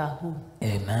mwaka huu.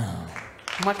 Amen.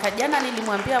 Mwaka jana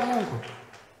nilimwambia Mungu,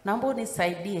 naomba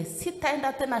unisaidie,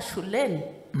 sitaenda tena shuleni.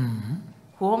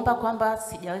 Kuomba kwamba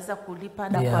sijaweza kulipa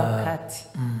ada kwa wakati.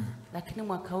 Lakini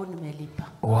mwaka huu nimelipa.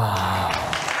 Wow.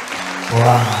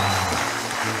 Wow.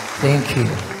 Thank you.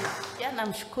 Pia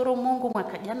namshukuru Mungu,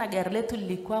 mwaka jana gari letu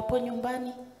lilikuwa hapo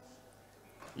nyumbani.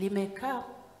 Limekaa,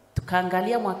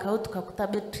 tukaangalia mwaka huu tukakuta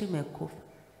betri imekufa.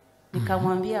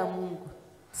 Nikamwambia Mungu,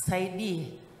 saidie.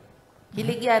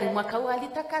 Hili gari mwaka huu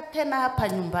alitaka tena hapa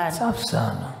nyumbani. Safi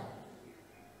sana.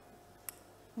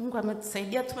 Mungu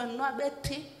ametusaidia, tumenunua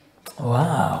betri.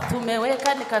 Wow.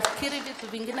 Tumeweka, nikafikiri vitu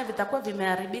vingine vitakuwa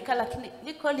vimeharibika, lakini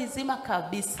liko lizima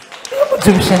kabisa. Hebu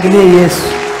tumshangilie Yesu.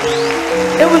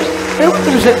 Hebu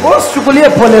tumshangilie. Usichukulie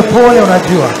pole pole,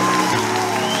 unajua.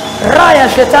 Raha ya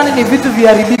shetani ni vitu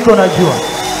viharibika, unajua.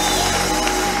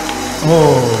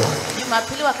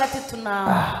 Jumapili wakati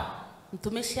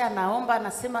mtumishi anaomba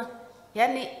anasema,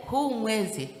 yani huu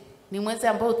mwezi ni mwezi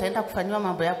ambao utaenda kufanywa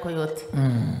mambo yako yote.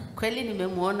 Kweli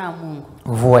nimemuona Mungu.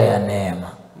 Mvua ya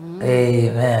neema.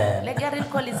 Amen. Ile gari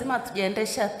liko lizima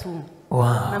tujaendesha tu. Wow.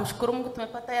 Namshukuru Mungu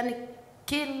tumepata yani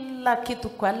kila kitu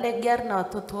kwa ile gari na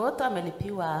watoto wote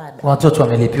wamelipiwa ada. Watoto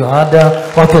wamelipiwa ada,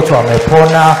 watoto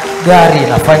wamepona, gari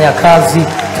inafanya kazi.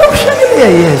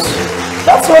 Tumshangilie Yesu.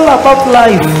 That's all about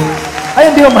life.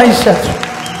 Hayo ndio maisha tu.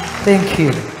 Thank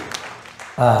you.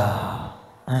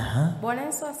 Bwana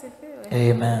Yesu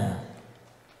asifiwe. Amen.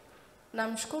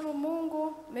 Namshukuru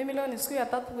Mungu. Mimi leo ni siku ya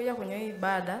 3 kuja kwenye hii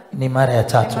ibada. Ni mara ya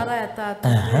 3. Ni mara ya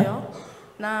 3 leo.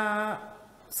 Na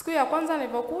siku ya kwanza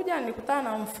nilipokuja nilikutana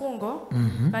na mfungo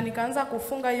na nikaanza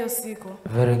kufunga hiyo siku.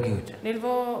 Very good.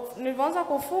 Nilipoanza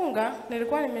kufunga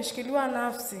nilikuwa nimeshikiliwa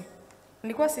nafsi.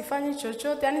 Nilikuwa sifanyi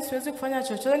chochote, yani siwezi kufanya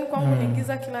chochote, ni kwangu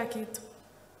niingiza kila kitu.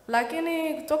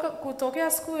 Lakini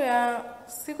kutokea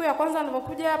siku ya kwanza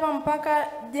nilipokuja hapa mpaka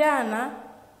jana,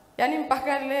 yani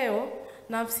mpaka leo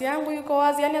nafsi yangu iko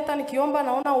wazi, yani hata nikiomba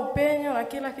naona upenyo na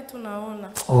kila kitu naona.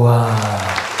 Wow.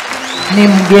 Ni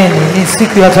mgeni, ni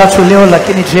siku ya 3 leo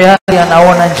lakini tayari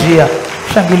anaona njia.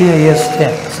 Shangilia Yesu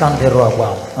tena. Asante Roho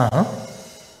Bwana.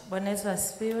 Bwana Yesu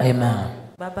asifiwe. Amen.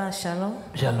 Baba shalom.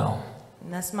 Shalom.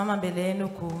 Nasimama mbele yenu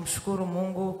kumshukuru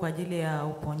Mungu kwa ajili ya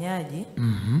uponyaji.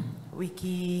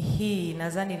 Wiki hii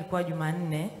nadhani ilikuwa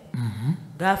Jumanne.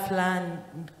 Ghafla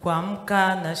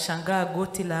kuamka na shangaa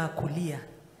goti la kulia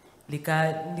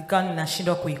nikawa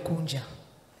ninashindwa kuikunja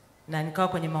na nikawa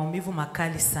kwenye maumivu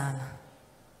makali sana.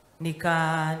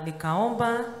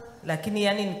 Nikaomba lakini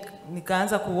yani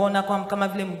nikaanza kuona kama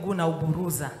vile mguu na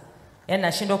uburuza. Yani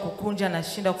nashindwa kukunja,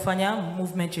 nashindwa kufanya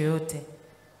movement yoyote.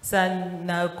 Sasa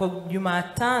na kwa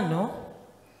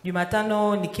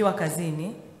Jumatano nikiwa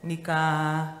kazini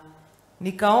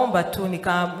nikaomba tu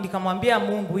nikamwambia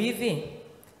Mungu, hivi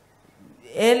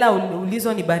hela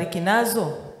ulizonibariki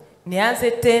nazo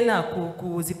nianze tena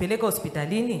kuzipeleka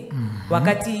hospitalini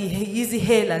wakati hizi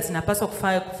hela zinapaswa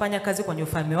kufanya kazi kwenye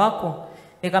ufalme wako.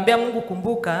 Nikamwambia Mungu,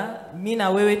 kumbuka mimi na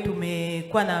wewe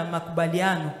tumekuwa na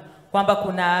makubaliano kwamba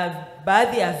kuna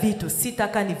baadhi ya vitu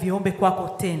sitaka niviombe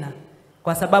kwako tena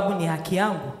kwa sababu ni haki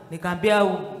yangu. Nikamwambia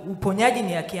uponyaji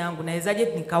ni haki yangu, nawezaje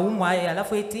nikaumwa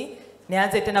alafu eti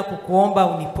nianze tena kukuomba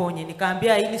uniponye?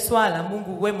 Nikamwambia hili swala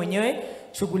Mungu wewe mwenyewe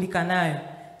shughulika nayo.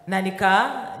 Na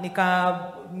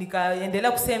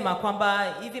nikaendelea kusema kwamba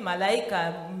hivi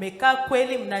malaika mmekaa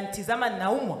kweli mnanitizama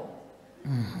ninaumwa?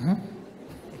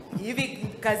 Hivi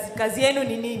kazi yenu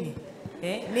ni nini?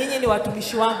 Ninyi ni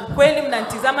watumishi wangu, kweli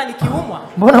mnanitizama nikiumwa?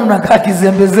 Mbona mnakaa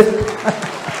kizembeze?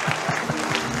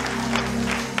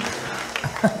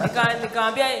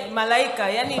 Nikamwambia malaika,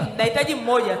 yani nahitaji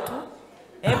mmoja tu.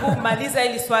 Hebu maliza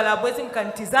hili swala, hawezi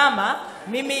mkanitizama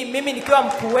mimi nikiwa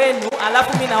mkuu wenu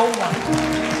alafu mimi naumwa.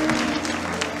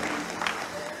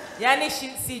 Yani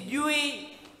sijui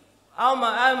au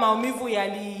maumivu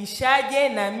yaliishaje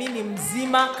na mimi ni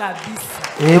mzima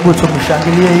kabisa. Hebu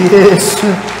tumshangilie Yesu.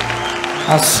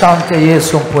 Asante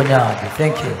Yesu mponyaji.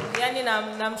 Thank you. Yani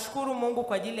namshukuru Mungu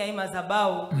kwa ajili ya hii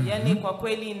madhabahu. Yani kwa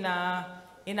kweli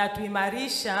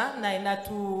inatuimarisha na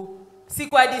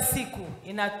siku hadi siku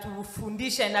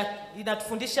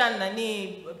inatufundisha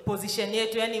nani position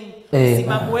yetu, yani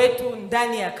msimamo wetu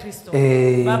ndani ya Kristo.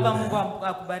 Baba Mungu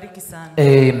akubariki sana.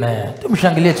 Amen.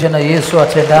 Tumshangilie tena Yesu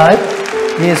atendaye,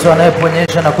 Yesu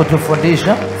anayeponyesha na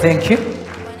kutufundisha. Thank you.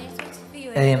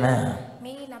 Amen.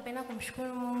 Mimi napenda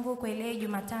kumshukuru Mungu kwa ile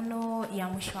Jumatano ya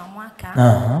mwisho wa mwaka.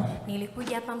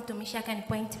 Nilikuja hapa, mtumishi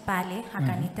akanipoint pale,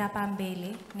 akanita hapa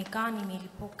mbele, nikawa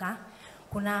nimelipuka.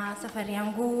 Kuna safari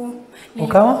yangu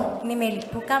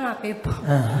nimelipuka mapepo.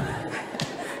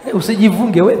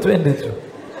 Usijivunge wewe, twende tu.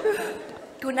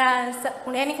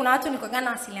 Kuna watu nilikuwa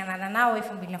nawasiliana nao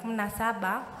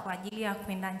 2017 kwa ajili ya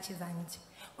kwenda nchi za nje.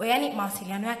 Yaani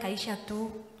mawasiliano yakaisha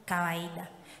tu kawaida.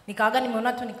 Nikawaga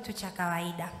nimeona tu ni kitu cha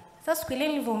kawaida. Sasa siku ile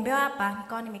nilivyoombewa hapa,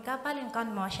 nikawa nimekaa pale, nikawa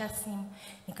nimewasha simu,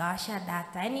 nikawasha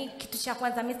data. Yaani kitu cha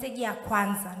kwanza, message ya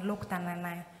kwanza nilokutana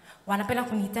nayo, wanapenda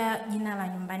kuniita jina la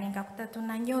nyumbani. Nikakuta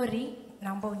tuna Nyori,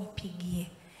 naomba unipigie.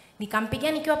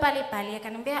 Nikampigia nikiwa pale pale,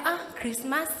 akaniambia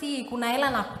Christmas kuna hela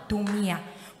na kutumia.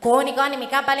 Kwa hiyo nikawa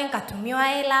nimekaa pale, nikatumiwa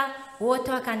hela,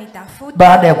 wote wakanitafuta.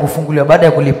 Baada ya kufunguliwa, baada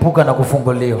ya kulipuka na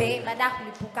kufunguliwa. Baada ya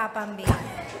kulipuka hapa mbele.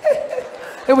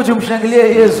 Hebu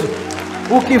tumshangilie Yesu.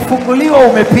 Ukifunguliwa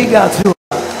umepiga tu.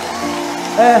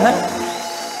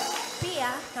 Pia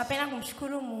napenda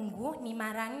kumshukuru Mungu, ni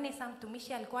mara 4 sasa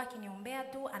mtumishi alikuwa akiniombea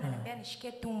tu, ananiambia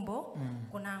nishike tumbo,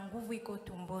 kuna nguvu iko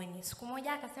tumboni. Siku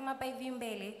moja akasema hapa hivi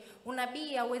mbele,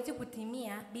 unabii hauwezi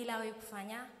kutimia bila wewe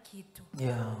kufanya kitu.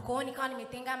 Kwa hiyo nikawa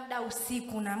nimetenga muda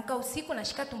usiku, naamka usiku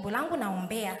nashika tumbo langu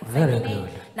naombea.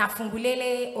 Nafungulia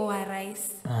ile ORS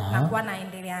na kuwa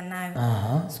naendelea nayo.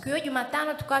 Siku hiyo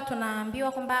Jumatano tukawa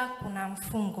tunaambiwa kwamba kuna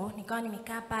mfungo, nikawa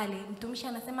nimekaa pale, mtumishi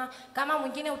anasema kama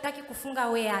mwingine hutaki kufunga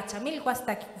wewe acha. Mimi nilikuwa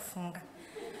sitaki kufunga.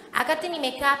 Akati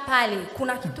nimekaa pale,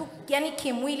 kuna kitu yani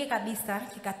kimwili kabisa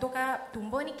kikatoka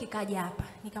tumboni kikaja hapa.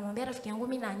 Nikamwambia rafiki yangu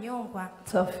mimi nanyongwa.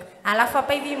 Safi. Alafu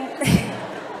hapa hivi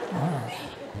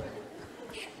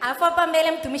alafu hapa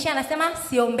mbele mtumishi anasema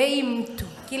siombei mtu,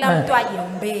 kila mtu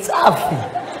ajiombee. Safi.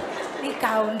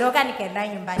 Nikaondoka nikaenda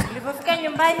nyumbani. Nilipofika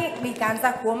nyumbani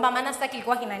nikaanza kuomba, maana sasa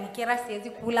kilikuwa kinanikera, siwezi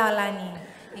kula wala nini.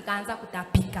 Nikaanza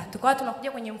kutapika. Tukawa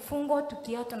tunakuja kwenye mfungo,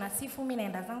 tukiwa tunasifu, mimi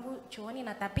naenda zangu chooni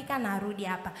natapika, narudi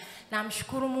hapa.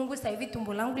 Namshukuru Mungu sasa hivi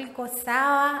tumbo langu liko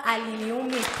sawa,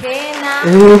 aliniumi tena.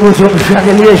 Hebu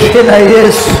tumshangilie tena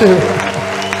Yesu.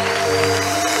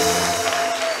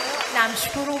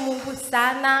 Namshukuru Mungu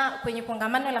sana. Kwenye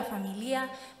kongamano la familia,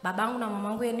 babangu na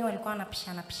mamangu yeye walikuwa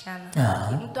wanapishana.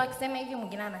 Mtu akisema hivi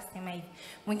mwingine anasema hivi.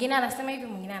 Mwingine anasema hivi,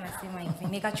 mwingine anasema hivi.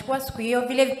 Nikachukua siku hiyo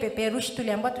vile vipeperushi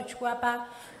tuliambiwa tuchukue hapa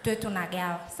tuwe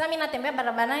tunagawa. Sasa mimi natembea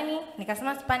barabarani,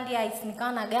 nikasema spandi ice,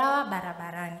 nikawa nagawa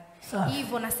barabarani.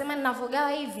 Hivyo nasema ninavogawa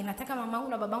hivi, nataka mamangu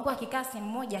na babangu akikaa sehemu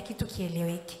moja kitu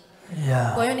kieleweke.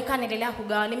 Kwa hiyo nikawa naendelea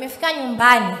kugawa. Nimefika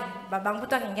nyumbani, babangu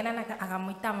tu akaingia na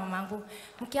akamuita mamangu,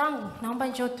 mke wangu naomba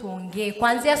njoo tuongee.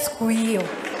 Kuanzia siku hiyo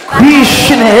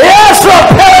Krishna Yesu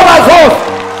apewe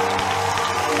makofi.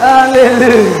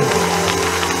 Haleluya.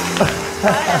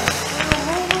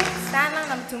 sana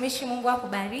na mtumishi, Mungu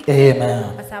akubariki. Amen.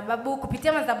 Kwa sababu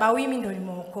kupitia madhabahu mimi ndio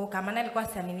nimeokoka, maana nilikuwa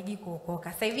siamini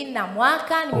kuokoka. Sasa hivi nina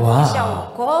mwaka nimefikisha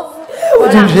wokovu.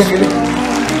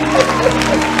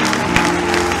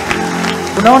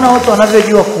 Unaona watu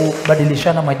wanavyojua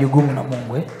kubadilishana majukumu na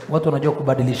Mungu Watu wanajua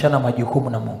kubadilishana majukumu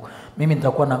na Mungu. Mimi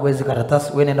nitakuwa na gwezi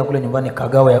karatasi, wewe nenda kule nyumbani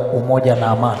kagawa ya umoja na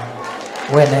amani.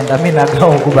 Wewe nenda, mimi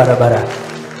nagawa huko barabara.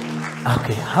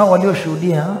 Okay, hao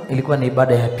walioshuhudia ilikuwa ni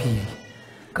ibada ya pili.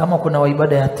 Kama kuna wa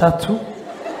ibada ya tatu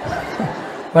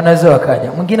wanaweza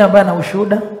wakaja. Mwingine ambaye ana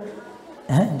ushuhuda?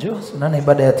 Njoo, unaona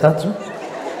ibada ya tatu.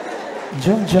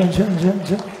 Njoo.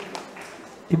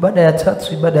 Ibada ya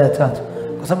tatu.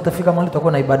 Kwa sababu tafika mahali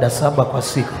tutakuwa na ibada 7 kwa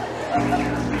siku.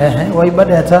 Wa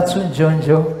ibada ya tatu,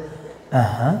 njoo.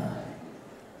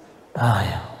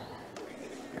 Haya.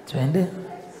 Twende.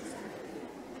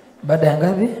 Ibada ya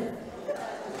ngapi?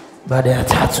 Ibada ya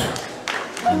 3.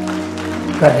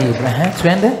 Karibu.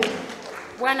 Twende.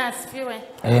 Bwana asifiwe.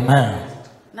 Amen.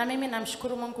 Na mimi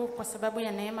namshukuru Mungu kwa sababu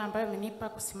ya neema ambayo amenipa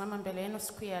kusimama mbele yenu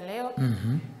siku ya leo.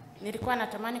 Nilikuwa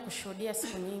natamani kushuhudia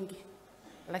siku nyingi,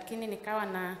 lakini nikawa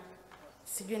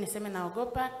sijui niseme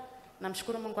naogopa.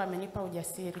 Namshukuru Mungu amenipa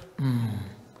ujasiri.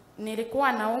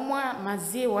 Nilikuwa naumwa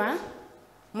maziwa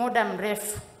muda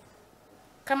mrefu,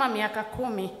 kama miaka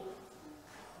 10.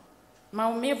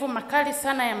 Maumivu makali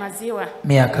sana ya maziwa.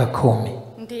 Miaka 10.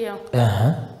 Ndiyo.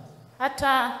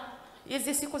 Hata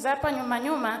hizi siku za hapa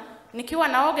nyuma nikiwa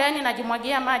naoga, yani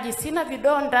najimwagia maji, sina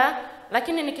vidonda,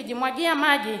 lakini nikijimwagia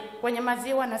maji kwenye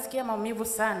maziwa nasikia maumivu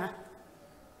sana.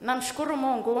 Namshukuru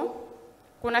Mungu.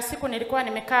 Kuna siku nilikuwa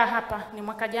nimekaa hapa, ni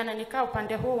mwaka jana, nikaa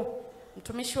upande huu.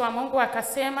 Mtumishi wa Mungu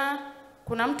akasema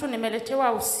kuna mtu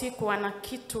nimeletewa usiku ana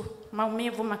kitu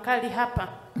maumivu makali hapa.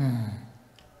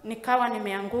 Nikawa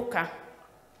nimeanguka.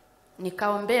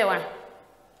 Nikaombewa.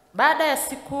 Baada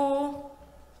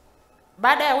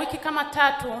ya wiki kama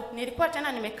 3 nilikuwa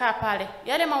tena nimekaa pale.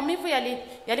 Yale maumivu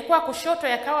yalikuwa kushoto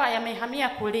yakawa yamehamia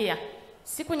kulia.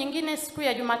 Siku nyingine, siku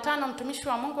ya Jumatano, mtumishi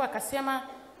wa Mungu akasema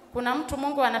kuna mtu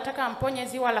Mungu anataka amponye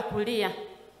ziwa la kulia.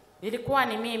 Ilikuwa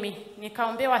ni mimi.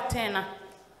 Nikaombewa tena.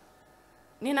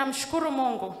 Ninamshukuru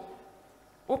Mungu.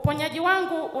 Uponyaji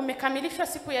wangu umekamilishwa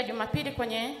siku ya Jumapili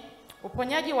kwenye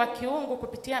uponyaji wa kiungu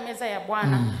kupitia meza ya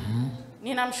Bwana.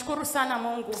 Ninamshukuru sana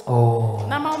Mungu.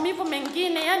 Na maumivu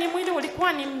mengine, yani mwili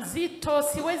ulikuwa ni mzito,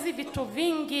 siwezi vitu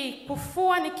vingi,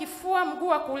 kufua nikifua mguu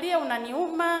wa kulia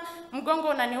unaniuma, mgongo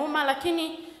unaniuma,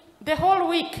 lakini the whole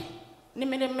week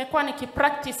nimekuwa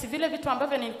nikipractice vile vitu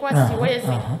ambavyo nilikuwa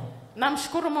siwezi.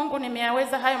 Namshukuru Mungu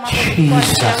nimeyaweza hayo mambo nilikuwa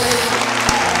siyawezi.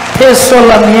 Teso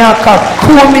la miaka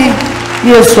 10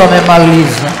 Yesu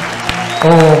amemaliza.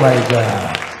 Oh my God.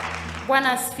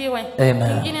 Bwana asifiwe. Amen.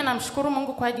 Kingine namshukuru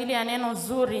Mungu kwa ajili ya neno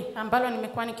zuri ambalo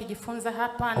nimekuwa nikijifunza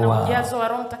hapa na ujazo wa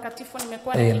Roho Mtakatifu.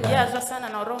 Nimekuwa nikijazwa sana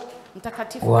na Roho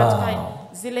Mtakatifu katika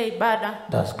zile ibada.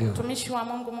 Mtumishi wa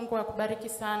Mungu, Mungu akubariki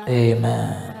sana. Amen.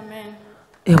 Amen.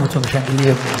 Hebu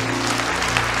tumshangilie.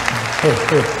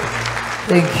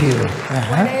 Thank you.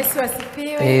 Bwana Yesu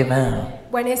asifiwe. Amen.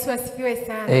 Bwana Yesu asifiwe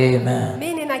sana. Amen.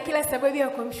 Mimi nina kila sababu ya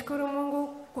kumshukuru Mungu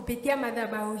kupitia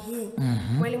madhabahu hii.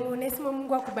 Mwalimu Onesimo,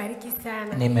 Mungu akubariki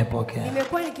sana. Nimepokea.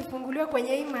 Nimekuwa nikifunguliwa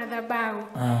kwenye hii madhabahu.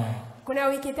 Kuna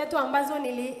wiki 3 ambazo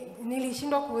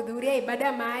nilishindwa kuhudhuria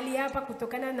ibada mahali hapa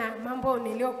kutokana na mambo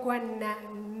niliyokuwa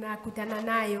nakutana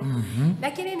nayo.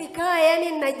 Lakini nikawa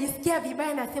yani najisikia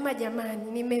vibaya, nasema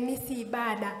jamani, nimemisi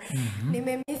ibada.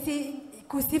 Nimemisi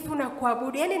kusifu na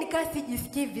kuabudu. Yani nikawa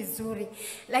sijisikii vizuri.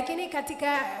 Lakini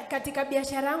katika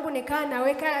biashara yangu nikawa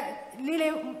naweka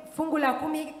lile fungu la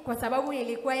 10 kwa sababu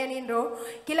nilikuwa yani ndo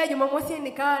kila Jumamosi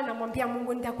nikawa namwambia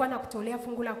Mungu nitakuwa nakutolea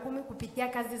fungu la 10 kupitia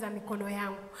kazi za mikono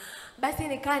yangu. Basi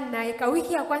nikaa naweka.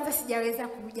 Wiki ya kwanza sijaweza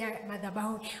kuja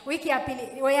madhabahu. Wiki ya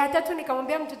pili, ya 3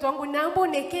 nikamwambia mtoto wangu naomba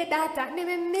uneke data.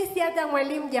 Nimemisi hata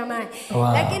mwalimu jamani.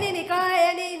 Lakini nikawa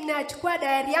yani nachukua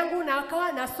diary yangu na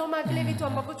akawa nasoma vile vitu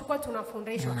ambavyo tulikuwa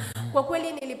tunafundishwa. Kwa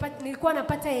kweli nilikuwa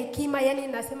napata hekima, yani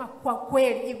nasema kwa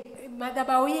kweli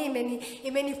madhabahu hii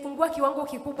imenifungua kiwango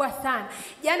kikubwa sana.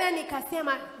 Jana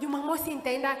nikasema Jumamosi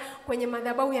nitaenda kwenye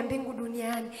madhabahu ya Mbingu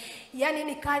Duniani. Yani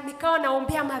nikawa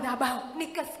naombea madhabahu.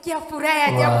 Nikasikia furaha ya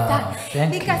ajabu sana.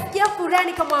 Nikasikia furaha,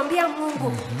 nikamwambia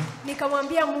Mungu.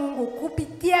 Nikamwambia Mungu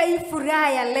kupitia hii furaha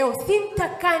ya leo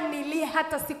sitakaa nilie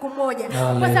hata siku moja.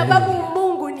 Kwa sababu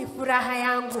Mungu ni furaha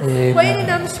yangu. Kwa hiyo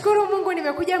ninamshukuru Mungu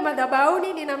nimekuja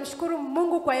madhabahuni, ninamshukuru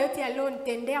Mungu kwa yote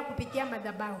aliyonitendea kupitia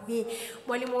madhabahu hii.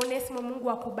 Mwalimu Onesimo, Mungu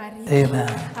akubariki. Amen.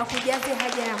 Akujaze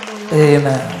haja ya moyo.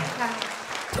 Amen.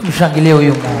 Tumshangilie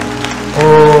huyu Mungu.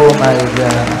 Oh my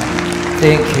God.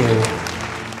 Thank you.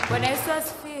 Bwana Yesu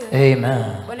asifiwe. Amen.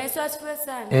 Bwana Yesu asifiwe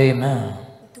sana. Amen.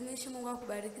 Mtumishi, Mungu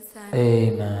akubariki sana.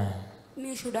 Amen.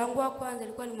 Mimi shuhuda wangu wa kwanza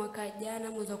ilikuwa ni mwaka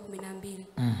jana mwezi wa 12.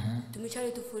 Mtumishi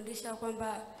alitufundisha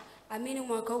kwamba amini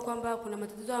mwaka huu kwamba kuna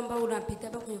matatizo ambayo unapita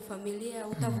hapa kwenye familia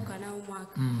utavuka nao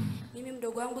mwaka. Mimi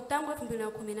mdogo wangu tangu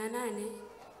 2018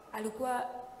 alikuwa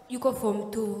yuko form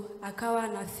 2, akawa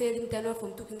na fail mtihani wa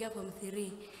form 2 kuingia form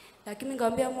 3. Lakini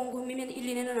nikamwambia Mungu, mimi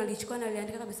ili neno nalichukua na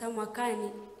naliandika kabisa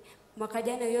mwaka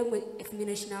jana hiyo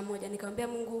 2021. Nikamwambia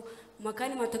Mungu,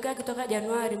 mwakani matokeo yakitoka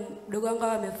Januari mdogo wangu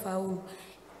amefaulu.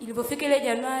 Ilipofika ile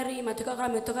Januari, matokeo kama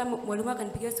ametoka, mwalimu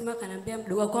akanipigia simu akaniambia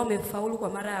mdogo wako amefaulu kwa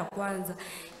mara ya kwanza.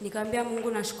 Nikamwambia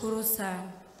Mungu nashukuru sana.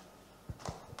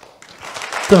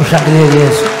 Tumshangilie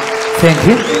Yesu. Thank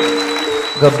you.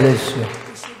 God bless you.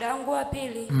 Ushuhuda wangu wa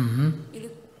pili.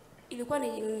 Ilikuwa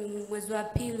ni mwezi wa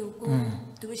pili huko.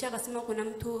 Mtumishi akasema kuna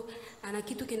mtu ana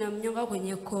kitu kinamnyonga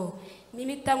kwenye koo.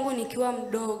 Mimi tangu nikiwa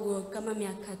mdogo kama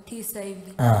miaka 9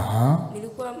 hivi.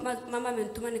 Nilikuwa mama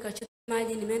amenituma nikachota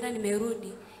maji, nimeenda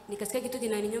nimerudi. Nikasikia kitu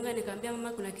kinaninyonga, nikamwambia mama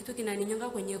kuna kitu kinaninyonga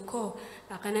kwenye koo.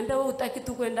 Akaniambia wewe utaki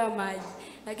tu kwenda maji.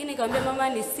 Lakini nikamwambia mama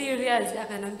ni serious,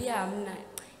 akaniambia hamna.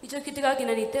 Hicho kitu kama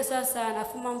kinanitesa sana,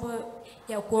 afu mambo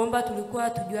ya kuomba tulikuwa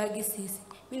tujuagi sisi.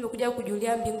 Mimi nimekuja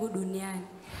kujulia mbingu duniani.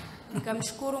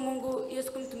 Nikamshukuru Mungu, hiyo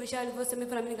siku mtumishi alivyosema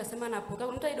hivyo na mimi nikasema napokea.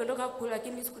 Mtu aidondoka kula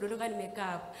lakini mimi sikudondoka, nimekaa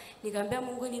hapo. Nikamwambia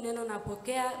Mungu ni neno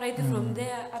napokea, right from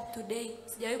there up to day.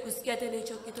 Sijawahi kusikia tena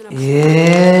hicho kitu na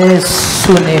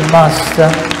Yesu ni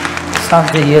master.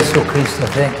 Asante Yesu Kristo.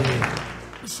 Thank you.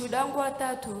 Ushuhuda wangu wa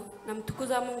tatu,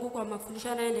 namtukuza Mungu kwa mafundisho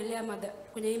yanayoendelea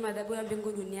kwenye hii madhabahu ya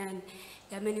mbingu duniani.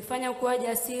 Yamenifanya kuwa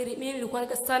jasiri. Mimi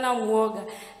nilikuwa sana muoga.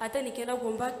 Hata nikienda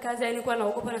kuomba kazi nilikuwa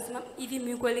naogopa, nasema hivi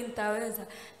mimi kweli nitaweza.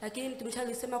 Lakini mtumishi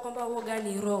alisema kwamba uoga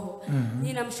ni roho.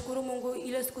 Mimi namshukuru Mungu,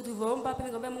 ile siku tulivyoomba hapa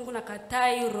nikamwambia Mungu nakataa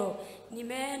hilo.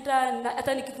 Nimeenda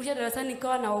hata nikifundisha darasani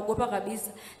nikawa naogopa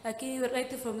kabisa. Lakini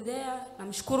right from there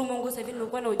namshukuru Mungu, sasa hivi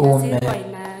nilikuwa na ujasiri wa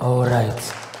aina. All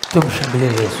right. Tumshangilie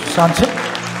Yesu. Asante.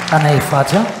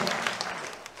 Anaifuata.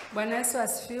 Bwana Yesu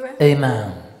asifiwe.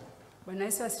 Amen. Bwana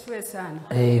Yesu asifiwe sana.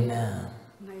 Amen.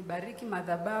 Naibariki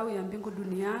madhabahu ya mbingu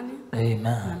duniani. Amen.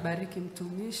 Nabariki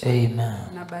mtumishi. Amen.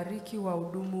 Nabariki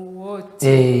wahudumu wote.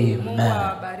 Amen. Mungu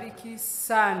awabariki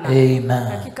sana. Amen.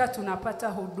 Hakika tunapata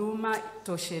huduma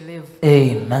toshelevu.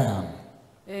 Amen.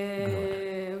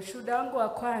 Ushuhuda wangu wa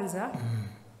kwanza,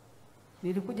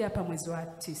 nilikuja hapa mwezi wa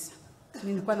 9.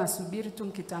 Nilikuwa nasubiri tu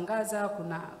mkitangaza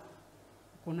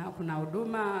kuna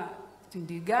huduma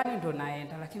tindi gani ndo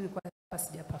naenda, lakini kwa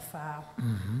sijapafahamu.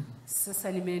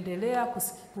 Sasa nimeendelea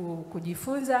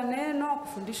kujifunza neno,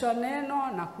 kufundishwa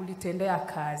neno na kulitendea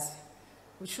kazi.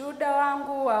 Ushuhuda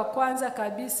wangu wa kwanza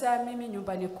kabisa, mimi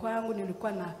nyumbani kwangu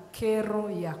nilikuwa na kero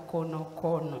ya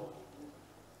konokono.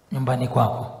 Nyumbani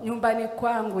kwako? Nyumbani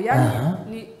kwangu,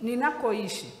 yani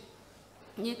ninakoishi.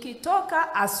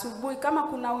 Nikitoka asubuhi kama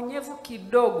kuna unyevu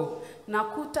kidogo,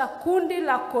 nakuta kundi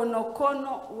la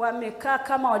konokono wamekaa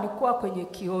kama walikuwa kwenye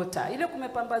kiota. Ile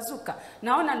kumepambazuka,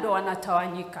 naona ndo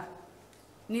wanatawanyika.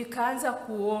 Nikaanza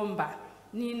kuomba,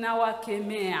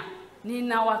 ninawakemea,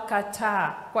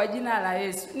 ninawakataa kwa jina la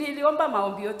Yesu. Niliomba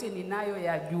maombi yote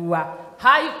ninayoyajua,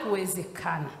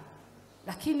 haikuwezekana.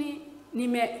 Lakini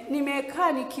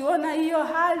nimekaa nikiona hiyo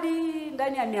hali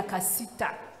ndani ya miaka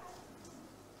 6.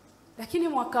 Lakini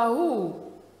mwaka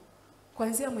huu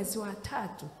kuanzia mwezi wa 3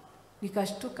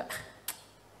 nikashtuka,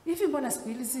 hivi mbona siku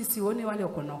hizi sioni wale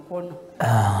konokono?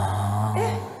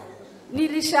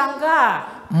 Nilishangaa.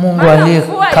 Mungu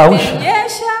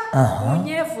aliyekausha.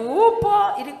 Unyevu upo,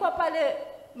 ilikuwa pale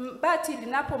bati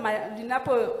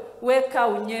linapoweka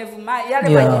unyevu yale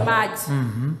maji maji.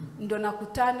 Ndo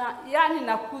nakutana, yani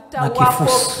nakuta wako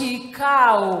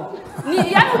kikao.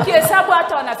 Yani ukihesabu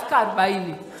hata wanafika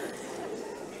 40.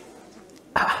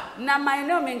 Na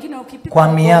maeneo mengine ukipita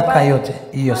kwa miaka yote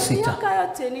hiyo 6. Miaka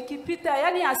yote nikipita,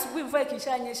 yani asubuhi mvua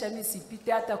ikishanyesha mimi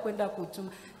sipite hata kwenda kutuma.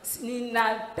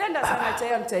 Ninapenda sana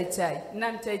chai ya mchaichai.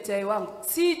 Na mchaichai wangu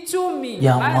sichumi,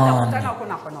 maana nakutana huko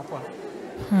na konokono.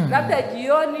 Labda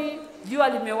jioni jua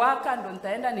limewaka ndo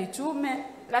nitaenda nichume,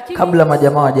 lakini kabla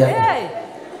majamaa wajaje.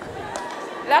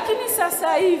 Lakini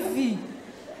sasa hivi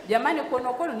jamani,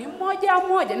 konokono ni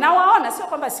mmoja na waona, sio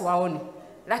kwamba siwaoni.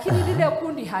 Lakini lile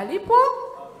kundi halipo.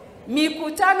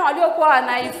 Mikutano waliokuwa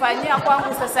wanaifanyia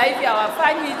kwangu sasa hivi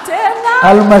hawafanyi tena.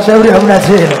 Halmashauri hamna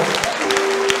tena.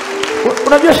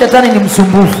 Unajua shetani ni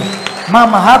msumbufu.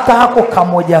 Mama, hata hako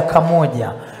kamoja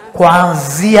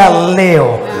kuanzia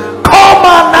leo,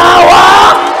 koma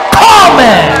nawa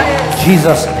kome.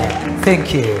 Jesus name.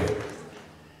 Thank you.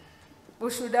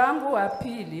 Ushuhuda wangu wa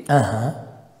pili.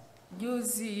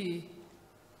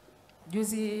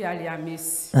 Juzi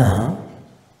Alhamisi.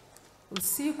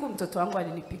 Usiku mtoto wangu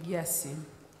alinipigia simu.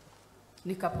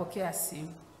 Nikapokea simu.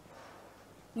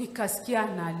 Nikasikia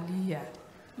analia.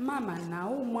 Mama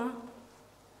naumwa.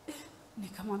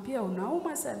 Nikamwambia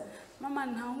unaumwa sana? Mama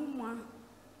naumwa.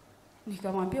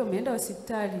 Nikamwambia umeenda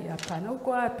hospitali? Hapana.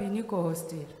 Uko wapi? Niko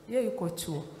hostel. Yeye yuko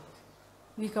chuo.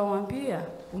 Nikamwambia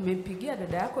umempigia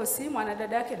dada yako simu? Ana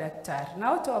dada yake daktari.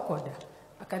 Na wote wako da.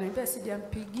 Akaniambia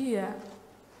sijampigia.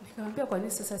 Nikamwambia kwa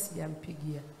nini sasa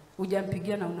sijampigia?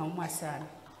 Hujampigia na unaumwa sana.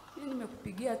 Mimi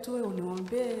nimekupigia tu wewe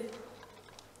uniombee.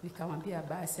 Nikamwambia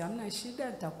basi hamna shida,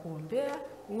 nitakuombea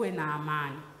uwe na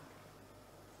amani.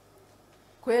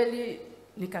 Kweli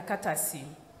nikakata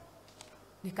simu,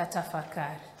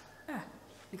 nikatafakari.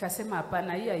 Nikasema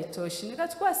hapana, hii haitoshi.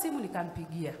 Nikachukua simu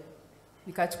nikampigia.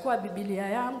 Nikachukua Biblia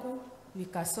yangu,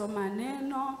 nikasoma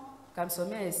neno,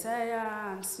 nikamsomea Isaya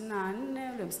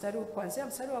 54 ule mstari kuanzia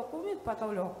mstari wa 10 mpaka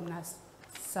ule wa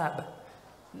 17.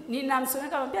 Ninamsomea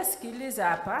nikamwambia sikiliza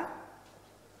hapa.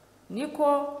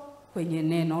 Niko kwenye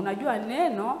neno. Unajua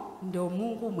neno ndio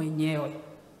Mungu mwenyewe.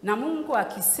 Na Mungu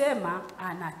akisema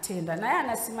anatenda. Na yeye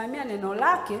anasimamia neno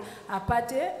lake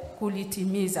apate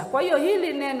kulitimiza. Kwa hiyo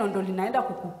hili neno ndo linaenda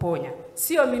kukuponya.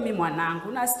 Sio mimi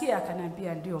mwanangu. Nasikia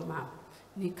akaniambia ndio mama.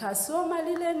 Nikasoma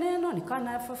lile neno, nikawa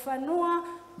nafafanua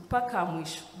mpaka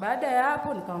mwisho. Baada ya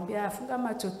hapo nikamwambia afunga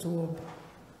macho tuombe.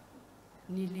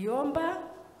 Niliomba.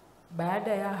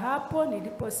 Baada ya hapo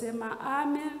niliposema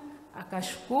amen,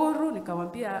 akashukuru,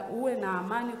 nikamwambia uwe na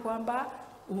amani kwamba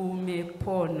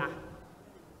umepona.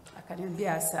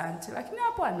 Akaniambia asante, lakini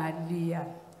hapo analia.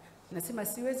 Nasema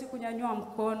siwezi kunyanyua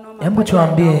mkono. Hebu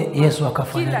tuambie Yesu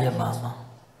akafanyaje mama?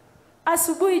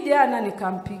 Asubuhi jana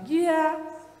nikampigia,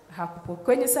 hakupokea.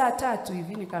 Kwenye saa 3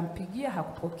 hivi nikampigia,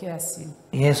 hakupokea simu.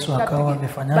 Yesu akawa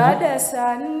amefanyaje? Baada ya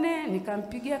saa 4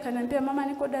 nikampigia, akaniambia mama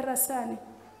niko darasani.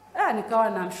 Nikawa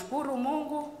namshukuru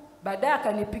Mungu. Baadaye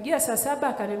akanipigia saa 7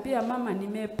 akaniambia mama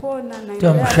nimepona na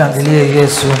tumshangilie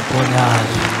Yesu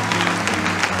mponyaji.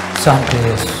 Asante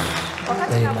Yesu.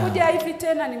 Wakati nakuja hivi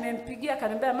tena nimempigia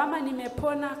akaniambia mama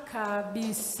nimepona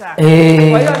kabisa. Kwa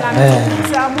hiyo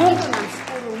namshukuru Mungu,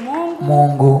 namshukuru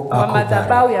Mungu kwa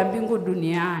madhabahu ya mbingu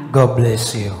duniani. God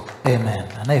bless you. Amen.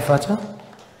 Anaifuata?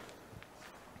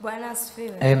 Bwana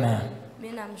asifiwe. Amen.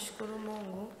 Mimi namshukuru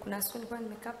Mungu. Kuna siku nilikuwa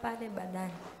nimekaa pale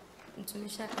badani.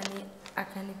 Mtumishi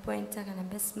akanipoint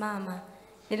akaniambia simama.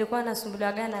 Nilikuwa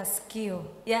nasumbuliwaga na sikio.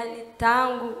 Yaani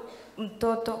tangu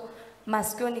mtoto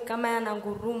masikio ni kama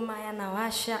yananguruma,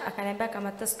 yanawasha. Akaniambia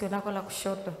kamata sikio lako la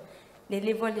kushoto.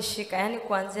 Nilivyolishika, yani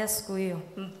kuanzia siku hiyo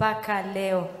mpaka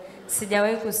leo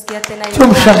sijawahi kusikia tena hiyo.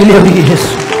 Tumshangilie huyu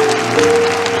Yesu.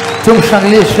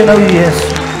 Tumshangilie tena huyu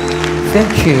Yesu.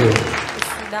 Thank you.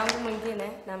 Shuhudangu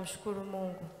mwingine namshukuru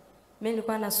Mungu. Mimi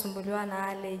nilikuwa nasumbuliwa na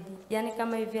allergy. Yaani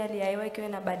kama hivi hali ya hewa ikiwa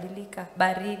inabadilika,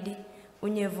 baridi,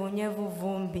 unyevu,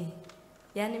 vumbi.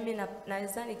 Yaani mimi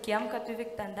naweza nikiamka tu hivi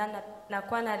kitandani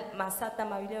nakuwa na masaa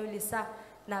 2 au saa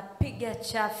napiga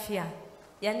chafya.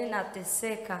 Yaani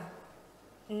nateseka.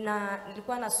 Na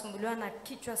nilikuwa nasumbuliwa na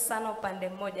kichwa sana upande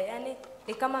mmoja. Yaani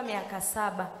ni kama miaka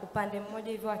 7 upande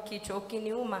mmoja hivyo wa kichwa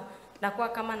ukiniuma nakuwa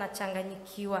kama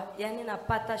nachanganyikiwa. Yaani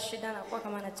napata shida nakuwa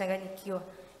kama nachanganyikiwa.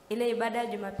 Ile ibada ya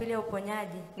Jumapili ya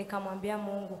uponyaji nikamwambia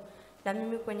Mungu na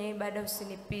mimi kwenye ibada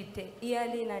usinipite. Hii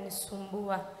hali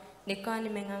inanisumbua. Nikawa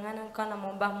nimeng'ang'ana nikawa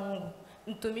namuomba Mungu.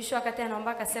 Mtumishi wakati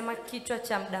anaomba akasema kichwa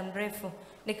cha muda mrefu.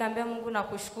 Nikamwambia Mungu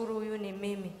nakushukuru huyu ni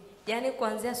mimi. Yaani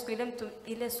kuanzia siku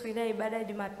ile siku ile ibada ya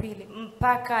Jumapili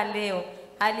mpaka leo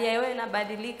hali ya hewa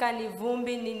inabadilika, ni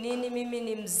vumbi ni nini, mimi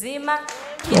ni mzima.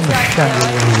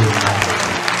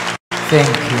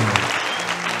 Thank you.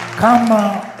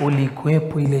 Kama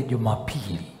ulikuwepo ile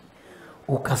Jumapili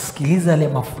ukasikiliza ile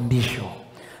mafundisho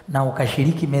na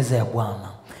ukashiriki meza ya Bwana,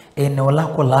 eneo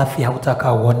lako la afya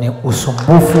hautaka uone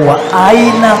usumbufu wa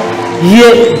aina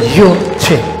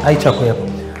yeyote. Haichakuwepo.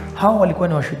 Hao walikuwa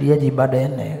ni washuhudiaji ibada ya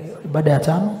 4, ibada ya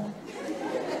 5.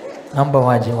 Naomba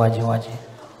waje.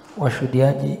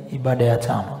 Washuhudiaji ibada ya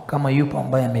 5. Kama yupo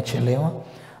ambaye amechelewa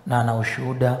na ana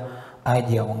ushuhuda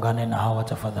aje aungane na hawa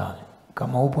tafadhali.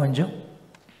 Kama upo njoo.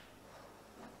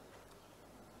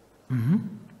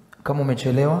 Kama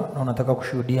umechelewa na unataka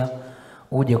kushuhudia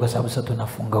uje, kwa sababu sasa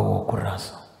tunafunga huo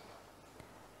ukurasa.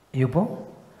 Yupo?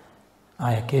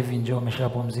 Haya, Kevin njoo,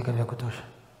 umeshapumzika vya kutosha.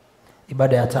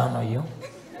 Ibada ya 5 hiyo.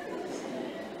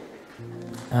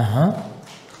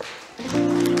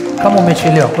 Kama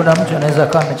umechelewa, kuna mtu anaweza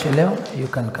kama amechelewa, you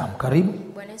can come. Karibu.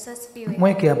 Bwana Yesu asifiwe.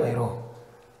 Mweke hapa hilo.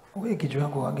 Wewe kichwa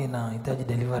chako wage na hitaji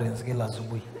deliverance kila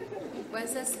asubuhi. Bwana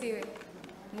Yesu asifiwe.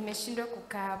 Nimeshindwa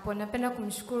kukaa hapo. Napenda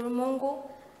kumshukuru Mungu,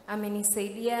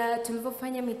 amenisaidia.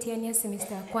 Tulivyofanya mitihani ya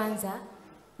semester ya kwanza,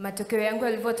 matokeo yangu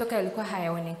yalivyotoka yalikuwa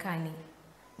hayaonekani.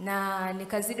 Na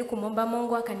nikazidi kumomba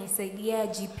Mungu akanisaidia,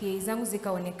 GPA zangu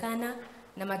zikaonekana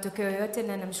na matokeo yote,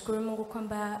 na namshukuru Mungu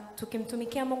kwamba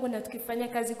tukimtumikia Mungu na tukifanya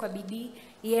kazi kwa bidii,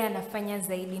 yeye anafanya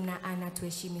zaidi na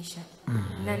anatuheshimisha.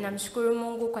 Na namshukuru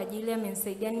Mungu kwa ajili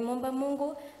amenisaidia. Nimomba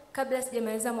Mungu kabla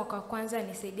sijamaliza mwaka wa kwanza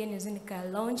anisaidie niweze nika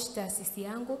launch taasisi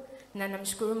yangu, na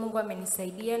namshukuru Mungu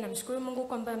amenisaidia. Namshukuru Mungu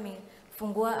kwamba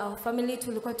kufungua our family.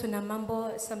 Tulikuwa tuna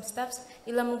mambo some stuffs,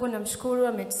 ila Mungu namshukuru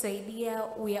ametusaidia.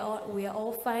 We are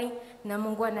all fine na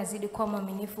Mungu anazidi kuwa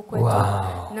mwaminifu kwetu.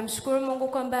 Wow. Namshukuru Mungu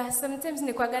kwamba sometimes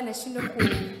nilikuwa nashindwa ku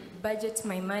budget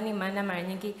my money, maana mara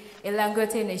nyingi hela yangu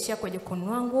yote inaishia kwenye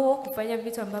kununua nguo, kufanya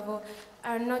vitu ambavyo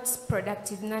are not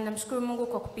productive. Na namshukuru Mungu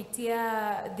kwa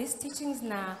kupitia these teachings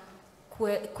na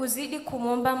kuzidi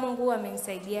kumwomba Mungu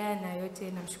amenisaidia na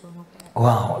yote, namshukuru Mungu.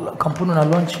 Wow, kampuni na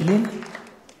launch lini?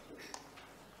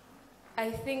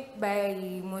 I think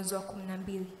by mwezi wa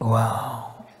 12. Wow.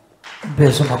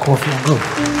 Beso makofi nguvu.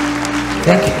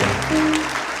 Thank you.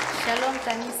 Shalom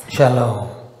kanisa. Shalom.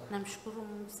 Namshukuru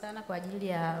Mungu sana kwa ajili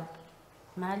ya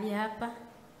mahali hapa.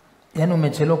 Yaani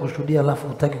umechelewa kushuhudia alafu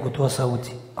hutaki kutoa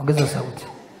sauti. Ongeza sauti.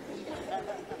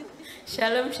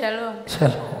 Shalom, shalom.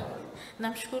 Shalom.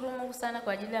 Namshukuru Mungu sana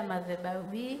kwa ajili ya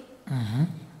madhabahu hii.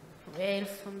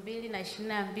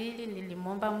 2022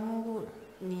 nilimwomba Mungu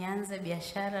nianze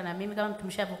biashara, na mimi kama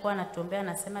mtumishi alipokuwa anatuombea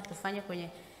anasema tufanye kwenye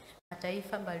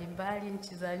mataifa mbalimbali,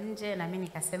 nchi za nje, na mimi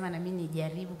nikasema na mimi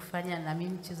nijaribu kufanya na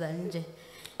mimi nchi za nje.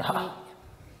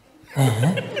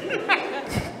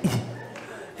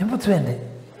 Hebu tuende.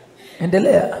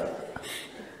 Endelea.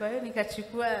 Kwa hiyo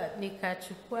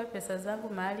nikachukua pesa zangu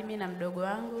mahali, mimi na mdogo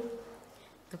wangu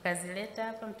tukazileta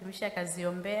hapa, mtumishi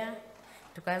akaziombea,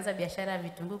 tukaanza biashara ya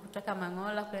vitunguu kutoka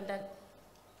Mangola kwenda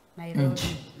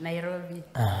Nairobi.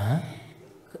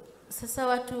 Sasa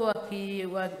watu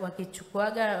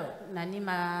wakichukuaga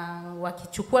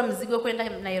wakichukua mzigo kwenda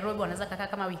Nairobi wanaweza kukaa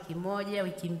kama wiki moja,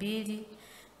 wiki mbili,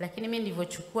 lakini mimi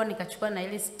nilivyochukua nikachukua na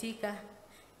ile stika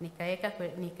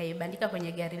nikaibandika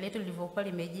kwenye gari letu lilivyokuwa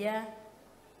limejaa.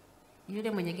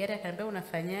 Yule mwenye gari akaniambia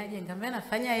unafanyaje? Nikamwambia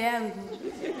nafanya yangu.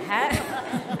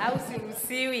 Au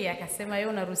siruhusiwi? Akasema yeye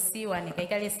unaruhusiwa.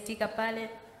 Nikaika ile stika pale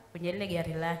kwenye ile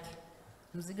gari lake.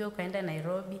 Mzigo ukaenda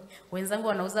Nairobi. Wenzangu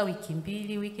wanauza wiki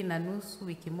mbili, wiki na nusu,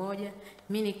 wiki moja.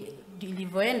 Mimi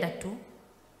nilivyoenda tu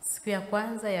siku ya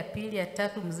kwanza, ya pili, ya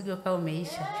tatu mzigo ukao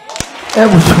umeisha.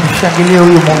 Hebu tumshangilie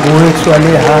huyu Mungu wetu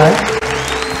aliye hai.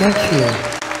 Thank you.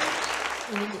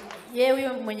 Yeye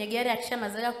huyo mwenye gari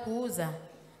akishamaliza kuuza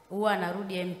huwa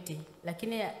anarudi empty,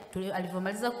 lakini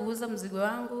alivyomaliza kuuza mzigo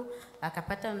wangu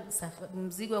akapata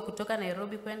mzigo wa kutoka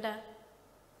Nairobi kwenda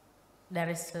Dar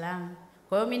es Salaam.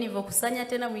 Kwa hiyo mimi nilivyokusanya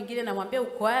tena mwingine namwambia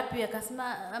uko wapi?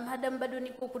 Akasema madam bado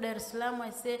niko huko Dar es Salaam.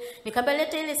 Nikamwambia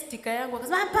leta ile stika yangu.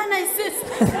 Akasema hapana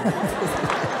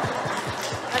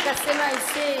akasema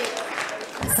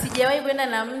sijawahi kwenda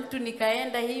na mtu,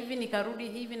 nikaenda hivi nikarudi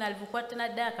hivi, na alivyokuwa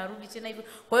tena akarudi tena hivi.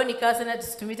 Kwa hiyo nikawa sana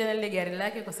tusitumie tena ile gari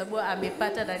lake kwa sababu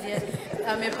amepata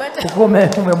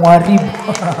umemharibu.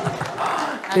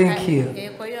 Thank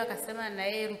you. Kwa hiyo akasema na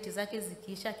yeye ruti zake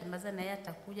zikiisha akimaliza na yeye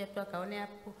atakuja tu akaone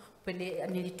hapo pende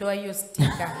nilitoa hiyo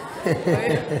stika. Kwa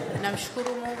hiyo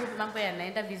namshukuru Mungu, mambo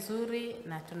yanaenda vizuri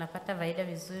na tunapata faida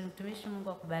vizuri. Mtumishi, Mungu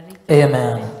akubariki.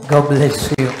 Amen. God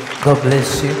bless you. God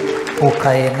bless you.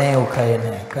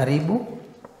 Ukaene. Karibu.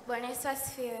 Bwana Yesu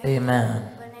asifiwe. Amen.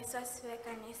 Bwana Yesu asifiwe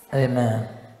kanisa. Amen.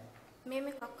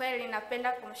 Mimi kwa kweli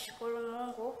napenda kumshukuru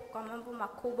Mungu kwa mambo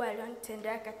makubwa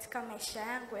aliyonitendea katika maisha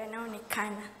yangu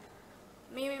yanayoonekana.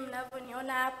 Mimi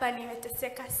mnavyoniona hapa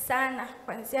nimeteseka sana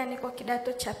kuanzia niko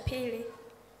kidato cha pili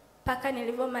mpaka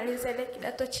nilivyomaliza ile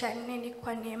kidato cha 4 ni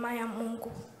kwa neema ya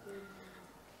Mungu.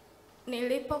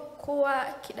 Nilipokuwa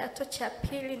kidato cha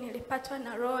pili nilipatwa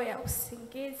na roho ya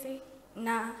usingizi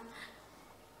na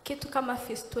kitu kama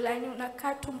fistulani,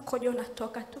 unakaa tu mkojo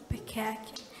unatoka tu peke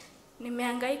yake.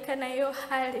 Nimehangaika na hiyo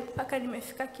hali mpaka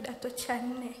nimefika kidato cha 4.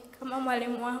 Kama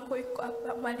mwalimu wangu yuko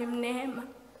hapa, Mwalimu Neema,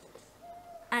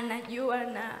 anajua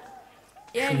na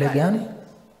shule gani?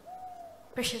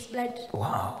 Precious Blood.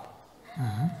 Wow.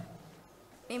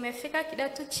 Nimefika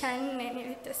kidato cha 4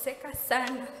 niliteseka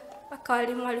sana. Mpaka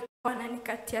walimu walikuwa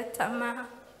wananikatia tamaa.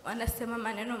 Wanasema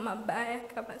maneno mabaya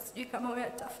kama sijui kama huyu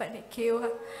atafanikiwa.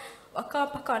 Wakawa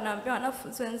mpaka wanaambia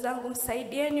wanafunzi wenzangu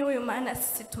msaidieni huyu maana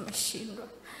sisi tumeshindwa.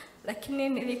 Lakini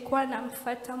nilikuwa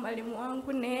namfuata mwalimu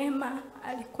wangu Neema,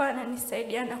 alikuwa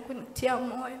ananisaidia na kunitia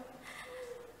moyo.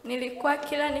 Nilikuwa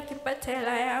kila nikipata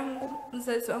hela yangu,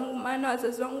 mzazi wangu, maana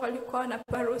wazazi wangu walikuwa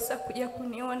wanapa ruhusa kuja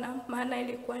kuniona, maana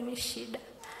ilikuwa ni shida.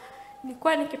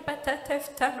 Nilikuwa nikipata hata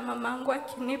 5,000 mamangu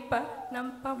akinipa,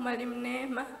 nampa Mwalimu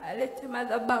Neema alete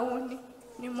madhabahuni,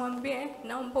 nimwambie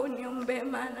naomba uniombee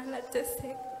maana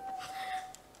nateseka.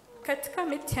 Katika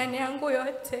mitihani yangu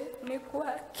yote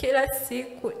nilikuwa kila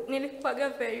siku nilikuwa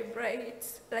very bright,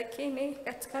 lakini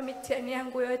katika mitihani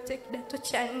yangu yote kidato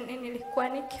cha 4 nilikuwa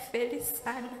nikifeli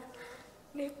sana.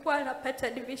 Nilikuwa napata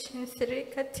division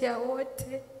 3 kati ya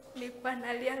wote. Nilikuwa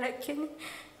nalia, lakini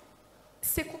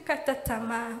sikukata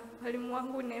tamaa. Mwalimu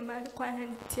wangu Neema alikuwa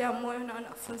ananitia moyo na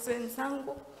wanafunzi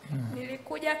wenzangu.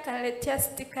 Nilikuja akaletea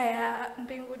stika ya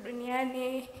Mbingu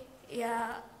Duniani ya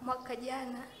mwaka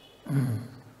jana.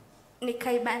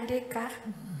 Nikaibandika.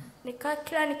 Nikawa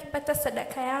kila nikipata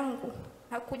sadaka yangu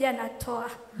nakuja natoa.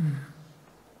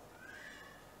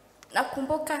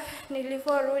 Nakumbuka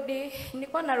nilivyorudi,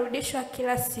 nilikuwa narudishwa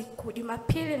kila siku.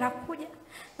 Jumapili nakuja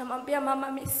namwambia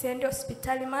mama mimi siende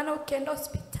hospitali, maana ukienda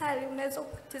hospitali unaweza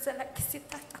kupoteza 600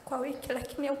 kwa wiki,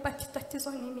 lakini upati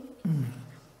tatizo ni nini.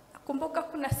 Nakumbuka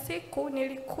kuna siku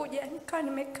nilikuja nikawa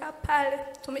nimekaa pale,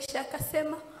 mtumishi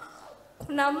akasema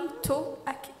kuna mtu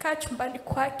akikaa chumbani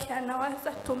kwake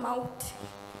anawaza tu mauti.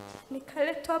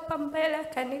 Nikaletwa hapa mbele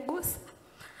akanigusa.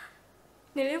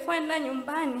 Nilivyoenda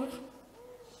nyumbani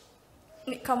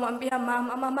nikamwambia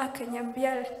mama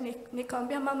akaniambia,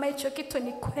 nikamwambia mama hicho kitu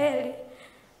ni kweli.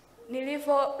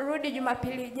 Nilivyorudi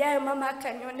Jumapili ijayo mama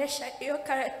akanionyesha hiyo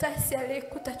karatasi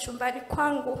alikuta chumbani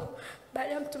kwangu. Baada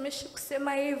ya mtumishi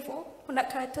kusema hivyo, kuna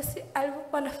karatasi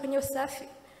alikuwa anafanya usafi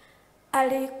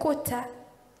alikuta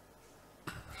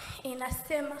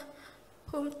inasema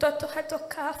huyu mtoto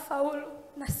hatokaa faulu,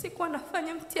 na siku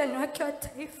anafanya mtihani wake wa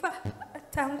taifa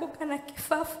ataanguka na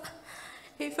kifafa.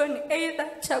 Hivyo ni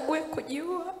either chague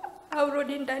kujiua au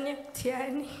rudi ndani ya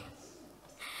mtihani.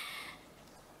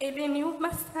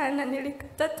 Iliniuma sana,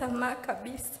 nilikata tamaa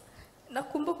kabisa.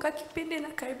 Nakumbuka kipindi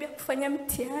nakaribia kufanya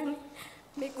mtihani,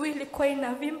 miguu ilikuwa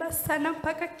inavimba sana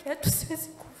mpaka kiatu siwezi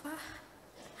kuvaa.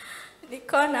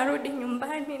 Nikawa narudi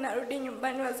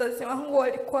nyumbani wazazi wangu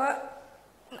walikuwa,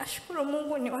 nashukuru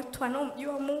Mungu ni watu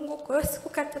wanaomjua Mungu, kwa hiyo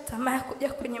sikukata tamaa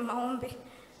kuja kwenye maombi.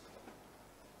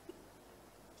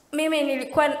 Mimi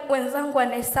nilikuwa wenzangu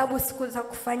wanahesabu siku za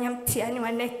kufanya mtihani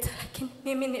wa NECTA, lakini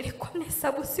mimi nilikuwa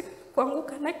nahesabu siku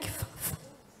kuanguka na kifafa.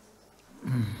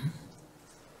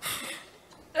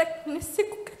 Lakini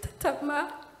sikukata tamaa.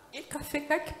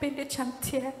 Ikafika kipindi cha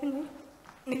mtihani,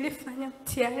 nilifanya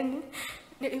mtihani,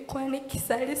 nilikuwa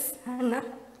nikisali sana,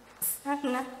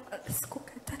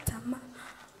 sikukata tamaa.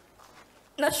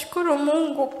 Nashukuru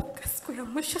Mungu mpaka siku ya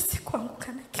mwisho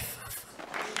sikuanguka na kifafa.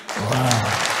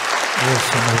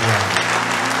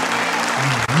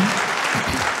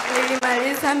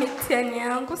 Nilimaliza mitihani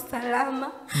yangu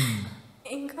salama.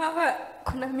 Ingawa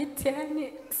kuna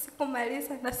mitihani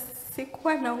sikumaliza na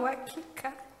sikuwa na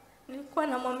uhakika. Nilikuwa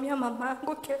namwambia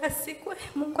mamangu kila siku,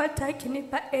 Mungu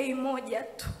atakinipa A moja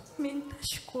tu, mimi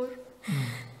nitashukuru.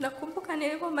 Nakumbuka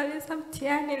nilipomaliza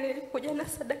mtihani nilikuja na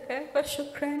sadaka ya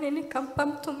shukrani nikampa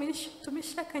mtumishi.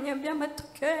 Mtumishi akaniambia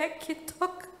matokeo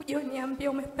yakitoka uje uniambie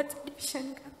umepata division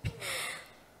ngapi.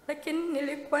 Lakini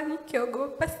nilikuwa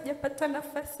nikiogopa, sijapata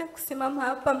nafasi ya kusimama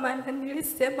hapa, maana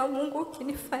nilisema Mungu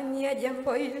ukinifanyia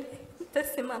jambo hili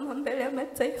nitasimama mbele ya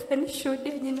mataifa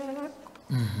nishuhudie jina lako.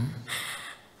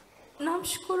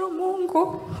 Namshukuru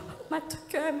Mungu,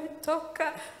 matokeo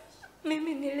yametoka.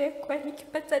 Mimi nilikuwa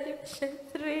nikipata division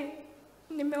 3,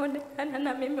 nimeonekana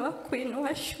na mimi wa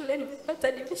kuinua shule,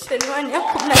 nimepata division 1 ya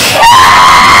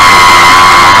 10.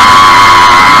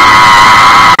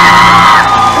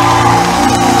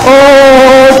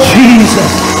 Oh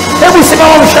Jesus. Hebu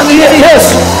simama mshangilie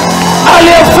Yesu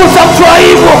aliyemfuta mtu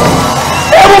aibu.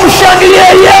 Hebu mshangilie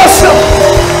Yesu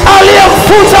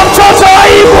aliyemfuta mtoto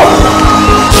aibu.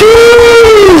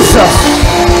 Jesus.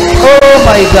 Oh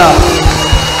my God.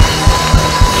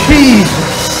 Jesus.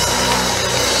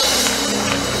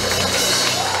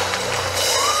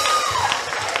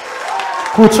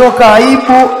 Kutoka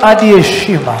aibu hadi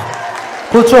heshima,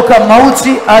 kutoka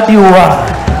mauti hadi uhai.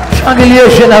 Shangilie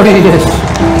jina la Yesu.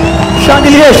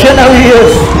 Shangilie jina la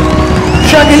Yesu.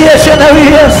 Shangilie jina la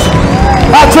Yesu.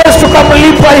 Hatuwezi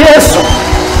tukamlipa Yesu,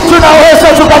 tunaweza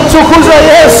tukamtukuza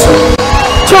Yesu.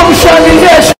 Tumshangilie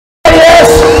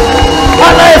Yesu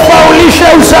anayefaulisha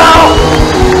uzao.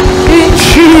 In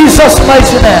Jesus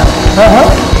mighty name.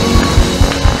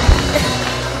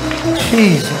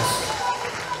 Jesus.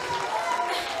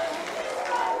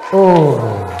 Oh.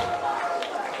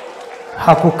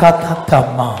 Hakukata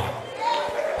tamaa.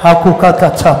 Hakukata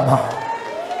tamaa.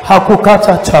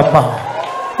 Hakukata tamaa.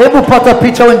 Hebu pata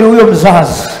picha, wewe ndio huyo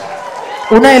mzazi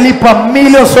unayelipa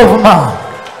millions of money.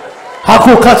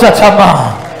 Hakukata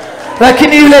tamaa.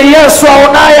 Lakini yule Yesu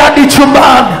aonaye hadi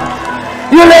chumbani,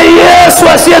 yule Yesu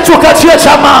asiyetukatia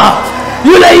tamaa,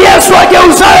 yule Yesu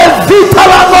ageuzaye vita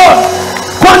langoni.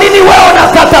 Kwa nini wewe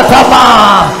unakata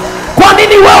tamaa? Kwa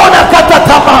nini wewe unakata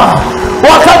tamaa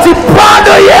wakati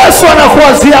bado Yesu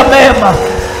anakuwazia mema?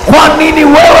 Kwa nini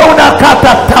wewe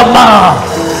unakata tamaa?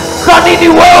 Kwa nini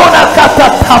wewe unakata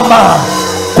tamaa?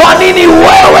 Kwa nini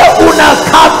wewe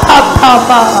unakata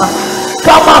tamaa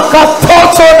kama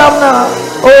katoto namna?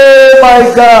 Oh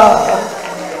my God.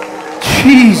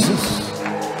 Jesus.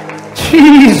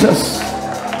 Jesus.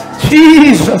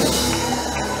 Jesus.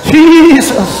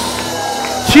 Jesus.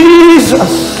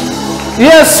 Jesus.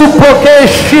 Yesu pokea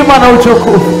heshima na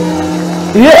utukufu.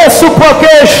 Yesu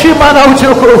pokea heshima na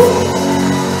utukufu.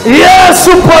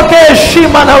 Yesu pokea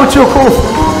heshima na utukufu.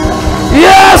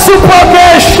 Yesu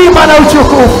pokea heshima na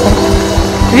utukufu.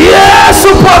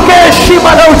 Yesu pokea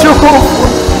heshima na utukufu.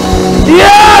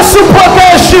 Yesu pokea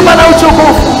heshima na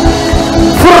utukufu.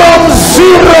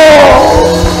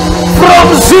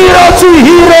 From zero to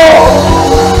hero.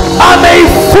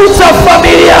 Ameifuta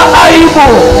familia aibu.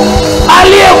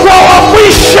 Aliyekuwa wa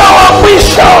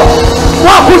mwisho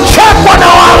wa kuchekwa na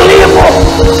walimu,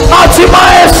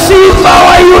 hatimaye Simba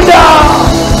wa Yuda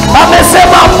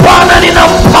amesema Bwana, nina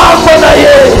mpango na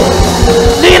yeye,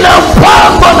 nina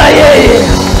mpango na yeye,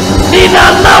 nina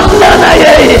namna na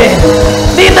yeye,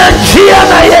 nina njia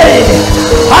na yeye.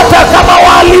 Hata kama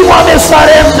walimu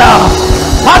wamesarenda,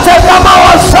 hata kama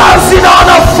wazazi na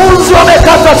wanafunzi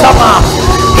wamekata tamaa,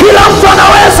 kila mtu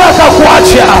anaweza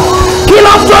akakuacha, kila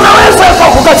mtu anaweza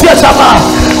akakukatia tamaa,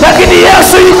 lakini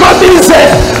Yesu yuko bize,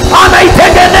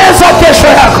 anaitengeneza kesho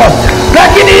yako.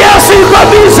 Lakini Yesu yuko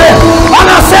bize,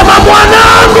 anasema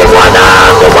mwanangu,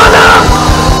 mwanangu, mwanangu,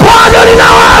 bado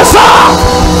ninaweza,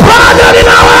 bado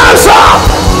ninaweza,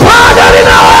 bado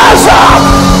ninaweza,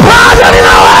 bado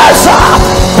ninaweza,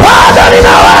 bado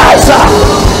ninaweza.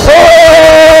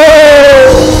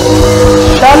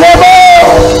 Shalemo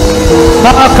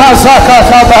makazaka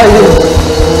tabaye.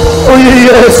 Oh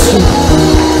Yesu.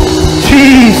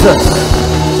 Jesus.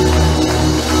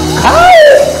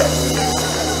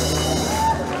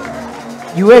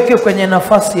 Jiweke kwenye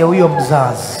nafasi ya huyo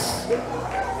mzazi.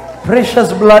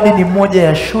 Precious Blood ni moja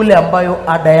ya shule ambayo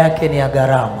ada yake ni ya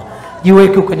gharama.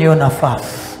 Jiweke kwenye hiyo nafasi.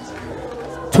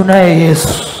 Tunaye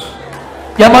Yesu.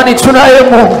 Jamani, tunaye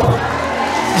Mungu.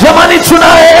 Jamani,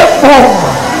 tunaye Mungu.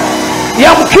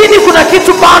 Yamkini kuna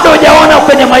kitu bado hujaona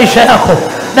kwenye maisha yako,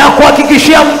 na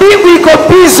kuhakikishia mbingu iko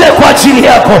bize kwa ajili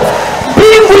yako.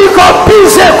 Mbingu iko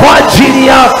bize kwa ajili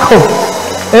yako.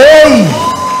 Hey,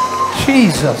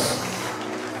 Jesus.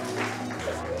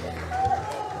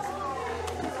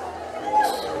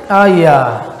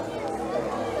 Aya.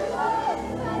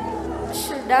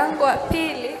 Shuhudangu wa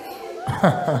pili.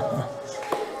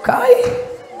 Kai.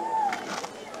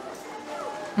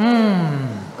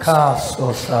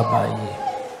 Kaso sabai.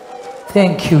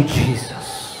 Thank you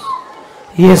Jesus.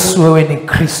 Yesu wewe ni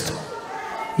Kristo.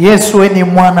 Yesu wewe ni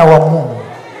mwana wa Mungu.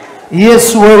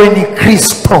 Yesu wewe ni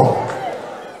Kristo.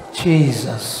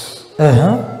 Jesus.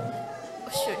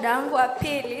 Shuhudangu wa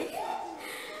pili.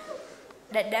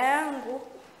 Dada yangu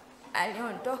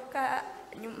aliondoka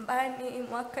nyumbani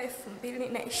mwaka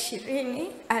 2020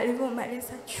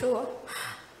 alipomaliza chuo.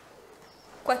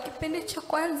 Kwa kipindi cha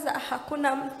kwanza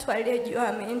hakuna mtu aliyejua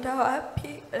ameenda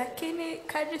wapi, lakini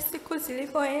kadri siku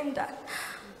zilivyoenda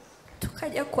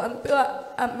tukaja kuambiwa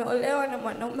ameolewa na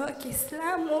mwanaume wa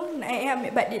Kiislamu na yeye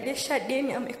amebadilisha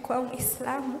dini, amekuwa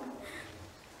Muislamu.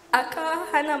 Akawa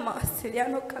hana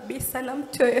mawasiliano kabisa na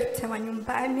mtu yoyote wa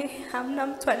nyumbani, hamna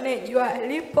mtu anayejua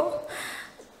alipo.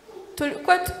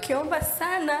 Tulikuwa tukiomba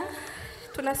sana,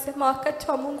 tunasema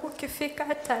wakati wa Mungu ukifika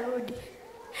atarudi.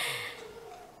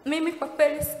 Mimi kwa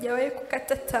kweli sijawahi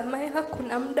kukata tamaa, ila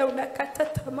kuna muda unakata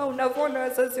tamaa unavyoona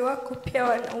wazazi wako pia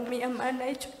wanaumia, maana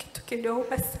hicho kitu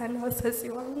kiliwauma sana wazazi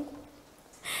wangu.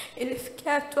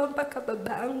 Ilifikia hatua mpaka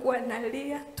baba yangu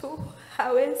analia tu,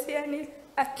 hawezi, yani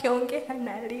akiongea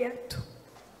analia tu.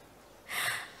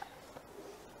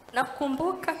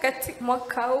 Nakumbuka katika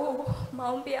mwaka huu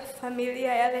maombi ya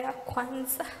familia yale ya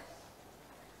kwanza,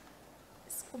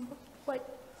 sikumbuki kwa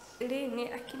lini,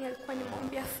 lakini alikuwa ni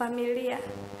maombi ya familia.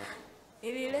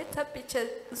 Nilileta picha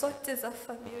zote za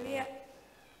familia.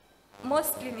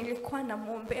 Mostly nilikuwa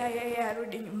namwombea yeye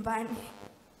arudi nyumbani.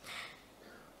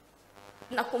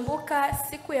 Nakumbuka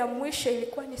siku ya mwisho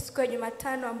ilikuwa ni siku ya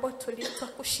Jumatano ambayo tuliitwa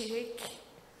kushiriki,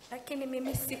 lakini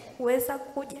mimi sikuweza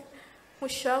kuja.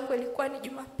 Mwisho wangu ilikuwa ni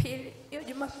Jumapili. Hiyo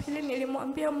Jumapili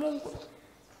nilimwambia Mungu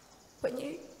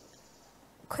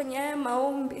kwenye haya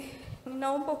maombi,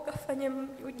 ninaomba ukafanye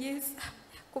muujiza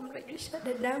ya kumrejesha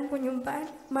dadangu nyumbani,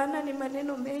 maana ni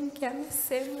maneno mengi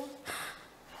amesemwa.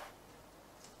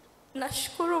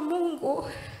 Nashukuru Mungu,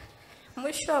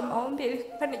 mwisho wa maombi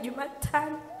ilikuwa ni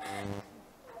Jumatano.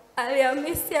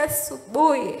 Alhamisi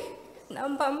asubuhi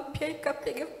namba mpya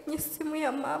ikapiga kwenye simu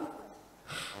ya mama.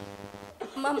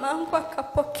 Mamangu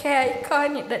akapokea, ikawa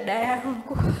ni dada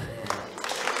yangu.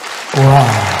 Wow.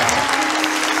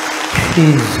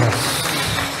 Jesus.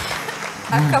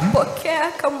 Akapokea,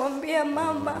 akamwambia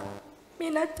mama,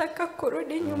 mimi nataka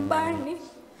kurudi nyumbani.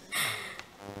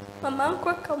 Mamangu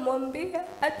akamwambia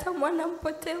hata mwana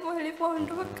mpotevu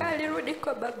alivyoondoka alirudi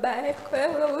kwa babaye, kwa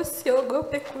hiyo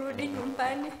usiogope kurudi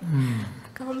nyumbani.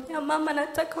 Akamwambia mama,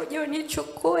 nataka uje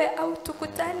unichukue au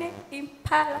tukutane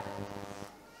Impala,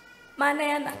 maana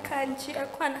yanakaa njia,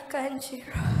 kwa anakaa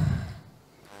Njiro.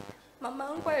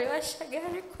 Mamangu aliwasha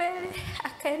gari kweli,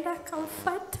 akaenda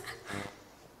akamfuata.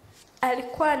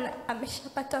 Alikuwa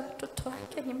ameshapata mtoto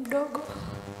wake, ni mdogo.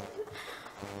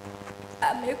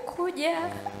 Amekuja,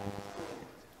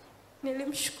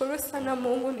 nilimshukuru sana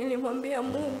Mungu, nilimwambia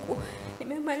Mungu,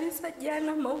 nimemaliza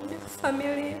jana maombi ya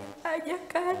familia,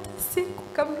 hajakaa hata siku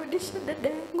kamrudisha dada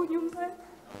yangu nyumbani.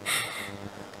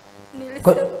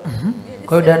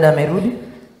 Kwa hiyo dada amerudi?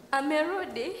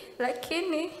 Amerudi,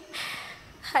 lakini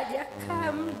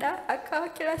hajakaa muda, akawa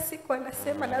kila siku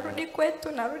anasema narudi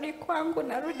kwetu, narudi kwangu,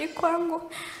 narudi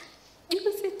kwangu.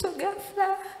 Juzi tu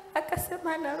ghafla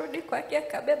akasema anarudi kwake,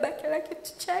 akabeba kila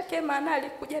kitu chake, maana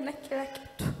alikuja na kila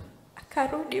kitu.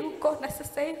 Akarudi huko na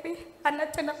sasa hivi ana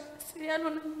tena mawasiliano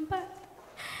na nyumbani.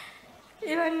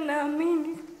 Ila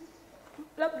ninaamini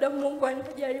labda Mungu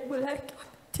anajaribu lake,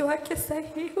 wakati wake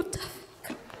sahihi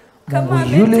utafika.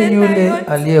 Mungu yule yule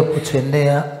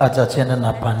aliyekutendea atatenda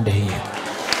na pande hiyo.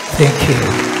 Thank you.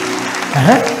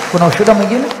 Kuna ushuhuda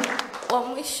mwingine? Wa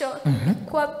mwisho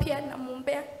kwa pia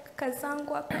namuombea kaka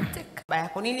zangu apate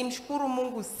yako. Nilimshukuru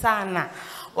Mungu sana.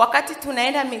 Wakati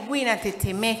tunaenda miguu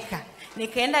inatetemeka,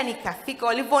 nikaenda nikafika,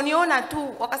 walivyoniona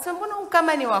tu wakasema mbona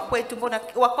kama ni wa kwetu, mbona,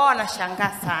 wakawa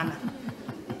wanashangaa sana.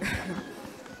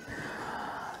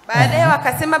 Baadaye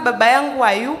wakasema baba yangu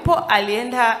hayupo,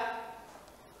 alienda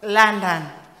London.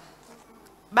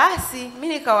 Basi mimi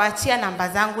nikawaachia namba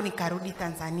zangu, nikarudi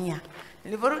Tanzania.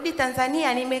 Niliporudi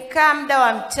Tanzania nimekaa muda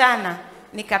wa mchana,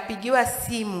 nikapigiwa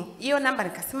simu. Hiyo namba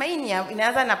nikasema hii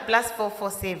inaanza na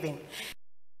 +447.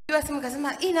 Pigiwa simu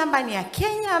nikasema hii namba ni ya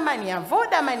Kenya ama ni ya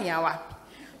Voda ama ni ya wapi?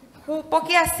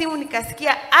 Kupokea simu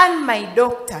nikasikia and my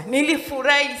doctor.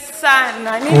 Nilifurahi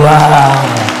sana. Wow.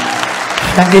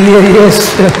 Shangilia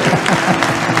Yesu.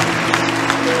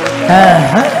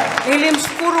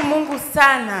 Nilimshukuru Mungu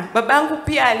sana. Babangu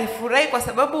pia alifurahi kwa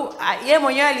sababu yeye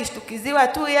mwenyewe alishtukiziwa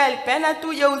tu, yeye alipeana tu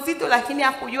ujauzito lakini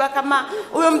hakujua kama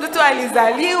huyo mtoto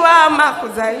alizaliwa ama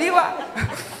kuzaliwa.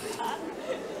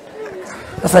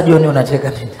 Sasa John unacheka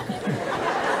nini?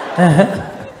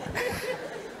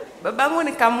 Babangu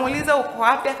nikamuuliza uko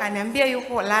wapi, akaniambia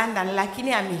yuko London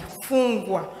lakini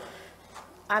amefungwa.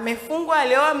 Amefungwa,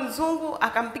 alioa mzungu,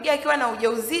 akampiga akiwa na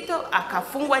ujauzito,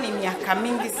 akafungwa, ni miaka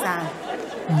mingi sana.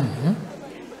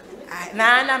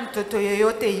 Na ana mtoto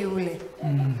yoyote yule.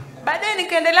 Baadaye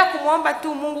nikaendelea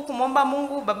kumwomba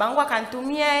Mungu, babangu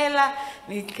akanitumia hela,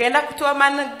 nikaenda kutoa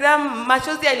mammogram,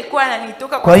 machozi yalikuwa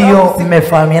yananitoka. Kwa hiyo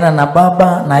mmefahamiana na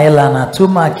baba na hela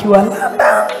anatuma akiwa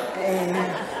London.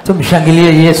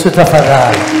 Tumshangilie Yesu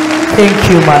tafadhali. Thank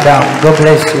you madam. God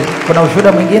bless you. Kuna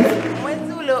ushuhuda mwingine?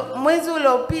 Mwezi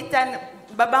uliopita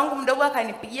babangu mdogo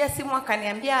akanipigia simu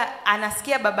akaniambia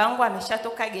anasikia babangu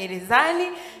ameshatoka gerezani.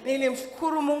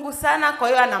 Nilimshukuru Mungu sana, kwa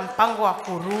hiyo ana mpango wa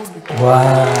kurudi.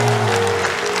 Wow.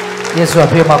 Yesu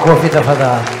apewe makofi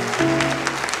tafadhali.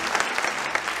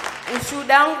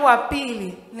 Ushuhuda wangu wa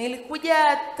pili, nilikuja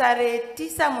tarehe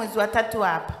 9 mwezi wa 3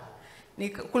 hapa.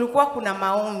 Kulikuwa kuna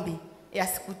maombi ya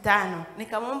siku 5.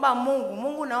 Nikamwomba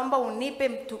Mungu, naomba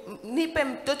nipe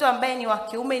mtoto ambaye ni wa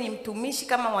kiume, ni mtumishi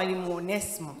kama mwalimu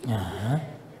Onesimo.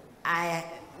 Aya,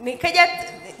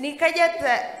 nikaja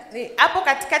hapo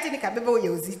katikati nikabeba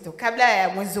ujauzito kabla ya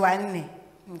mwezi wa 4.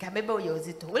 Nikabeba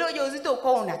ujauzito. Ule ujauzito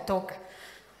uko unatoka.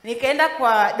 Nikaenda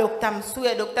kwa Dr.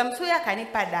 Msuya. Dr. Msuya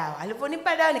akanipa dawa.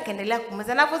 Aliponipa dawa nikaendelea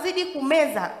kumeza. Napozidi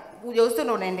kumeza ujauzito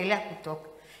ndio unaendelea kutoka.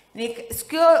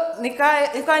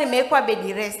 Nikawa nimewekwa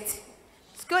bed rest.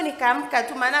 Sikio nikaamka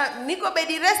tu, maana niko bed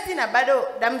rest na bado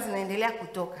damu zinaendelea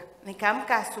kutoka.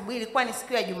 Nikaamka asubuhi, ilikuwa ni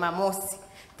siku ya Jumamosi,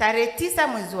 tarehe 9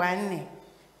 mwezi wa 4.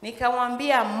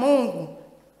 Nikamwambia Mungu,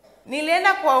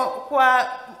 nilienda kwa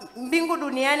mbingu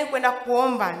duniani kwenda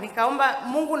kuomba. Nikaomba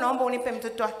Mungu, naomba unipe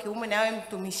mtoto wa kiume na wewe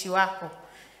mtumishi wako.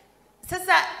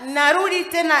 Sasa narudi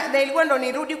tena, na ilikuwa ndo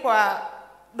nirudi kwa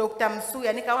Dr.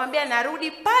 Msuya. Nikamwambia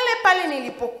narudi pale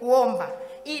nilipokuomba.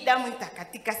 Hii damu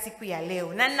itakatika siku ya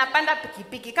leo. Na ninapanda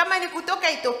pikipiki. Kama ni kutoka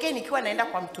itokee nikiwa naenda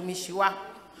kwa mtumishi wako.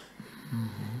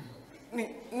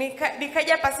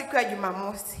 Nikaja pa siku ya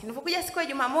Jumamosi. Nilipokuja siku ya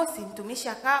Jumamosi mtumishi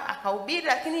akahubiri,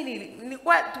 lakini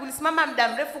tulisimama muda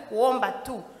mrefu kuomba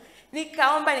tu.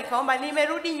 Nikaomba,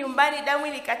 nimerudi nyumbani, damu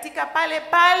ilikatika pale,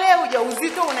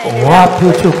 ujauzito unaendelea. Wapi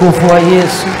utukufu wa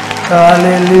Yesu.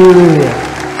 Hallelujah.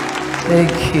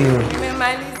 Thank you.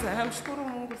 Nimemaliza. Namshukuru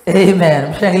Mungu. Amen.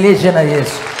 Mshangilie jina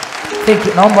Yesu. Thank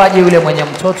you. Naomba aje yule mwenye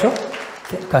mtoto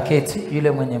kaketi,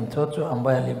 yule mwenye mtoto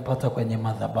ambaye alimpata kwenye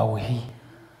madhabahu hii,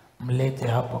 mlete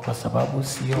hapa kwa sababu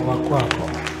sio wa kwako,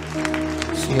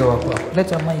 sio wa kwako.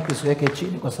 Leta mic, usiweke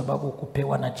chini kwa sababu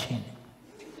kupewa na chini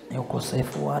ni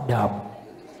ukosefu wa adabu.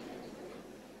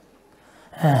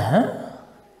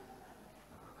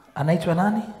 Anaitwa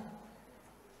nani?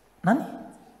 Nani?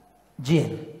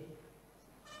 Jane.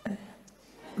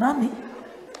 Nani?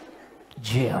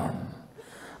 Jane.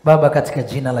 Baba, katika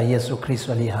jina la Yesu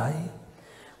Kristo aliye hai,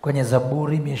 kwenye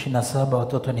Zaburi 127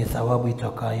 watoto ni thawabu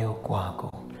itokayo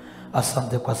kwako.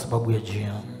 Asante kwa sababu ya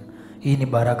Jane. Hii ni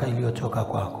baraka iliyotoka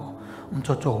kwako.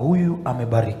 Mtoto huyu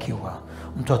amebarikiwa.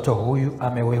 Mtoto huyu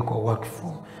amewekwa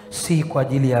wakfu, si kwa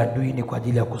ajili ya adui, ni kwa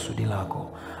ajili ya kusudi lako.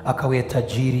 Akawe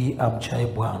tajiri amchaye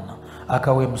Bwana,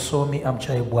 akawe msomi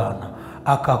amchaye Bwana,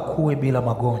 akakue bila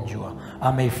magonjwa.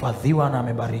 Amehifadhiwa na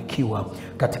amebarikiwa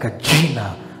katika jina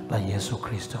la Yesu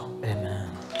Kristo. Amen.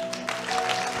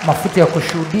 Mafuta ya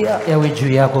kushuhudia yawe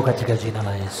juu yako katika jina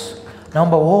la Yesu.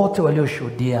 Naomba wote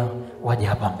walioshuhudia waje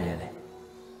hapa mbele.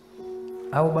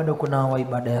 Au bado kuna wa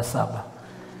ibada ya 7?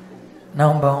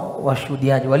 Naomba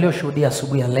washuhudiaji walioshuhudia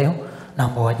asubuhi ya leo,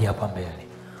 naomba waje hapa mbele.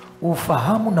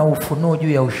 Ufahamu na ufunuo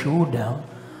juu ya ushuhuda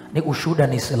ni ushuhuda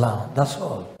ni silaha. That's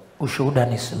all. Ushuhuda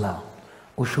ni silaha.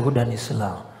 Ushuhuda ni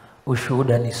silaha.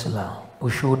 Ushuhuda ni silaha.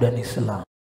 Ushuhuda ni silaha.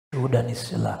 Ushuhuda ni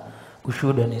silaha.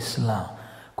 Ushuhuda ni silaha.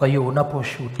 Kwa hiyo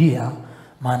unaposhuhudia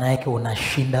maana yake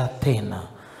unashinda tena.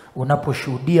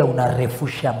 Unaposhuhudia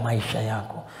unarefusha maisha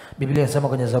yako. Biblia inasema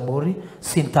kwenye Zaburi,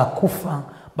 sintakufa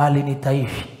bali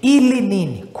nitaishi. Ili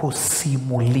nini?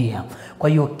 Kusimulia. Kwa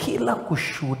hiyo kila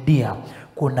kushuhudia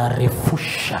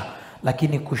kunarefusha,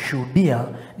 lakini kushuhudia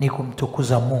ni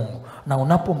kumtukuza Mungu. Na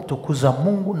unapomtukuza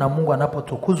Mungu na Mungu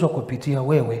anapotukuzwa kupitia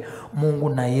wewe, Mungu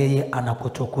na yeye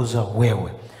anakutukuza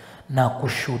wewe. Na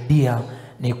kushuhudia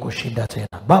ni kushinda tena.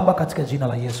 Baba, katika jina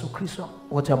la Yesu Kristo,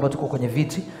 wote ambao tuko kwenye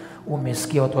viti,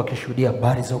 umesikia watu wakishuhudia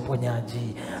habari za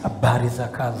uponyaji, habari za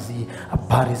kazi,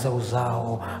 habari za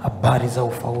uzao, habari za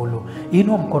ufaulu.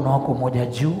 Inua mkono wako mmoja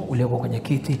juu ulioko kwenye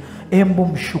kiti. Embu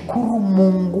mshukuru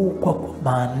Mungu kwa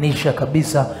kumaanisha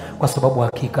kabisa, kwa sababu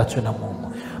hakika tuna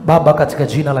Mungu. Baba, katika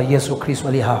jina la Yesu Kristo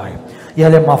aliye hai,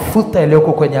 yale mafuta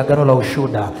yaliyoko kwenye agano la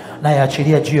ushuhuda na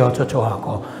yaachilia juu ya watoto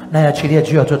wako, na yaachilia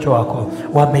juu ya watoto wako.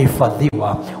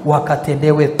 Wamehifadhiwa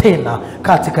wakatendewe tena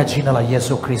katika jina la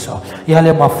Yesu Kristo.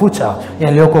 Yale mafuta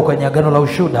yaliyoko kwenye agano la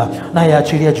ushuhuda na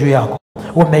yaachilia juu yako.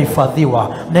 Umehifadhiwa,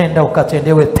 nenda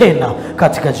ukatendewe tena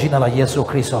katika jina la Yesu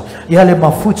Kristo. Yale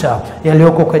mafuta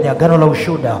yaliyoko kwenye agano la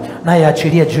ushuhuda na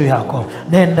yaachilia juu yako,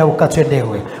 nenda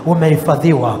ukatendewe.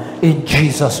 Umehifadhiwa in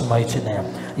Jesus mighty name.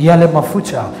 Yale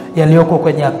mafuta yaliyoko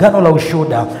kwenye agano la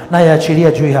ushuhuda na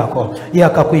yaachilia juu yako,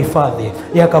 yakakuhifadhi,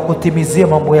 yakakutimizia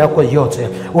mambo yako yote.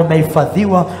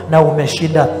 Umehifadhiwa na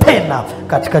umeshinda tena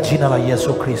katika jina la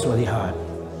Yesu Kristo aliye hai.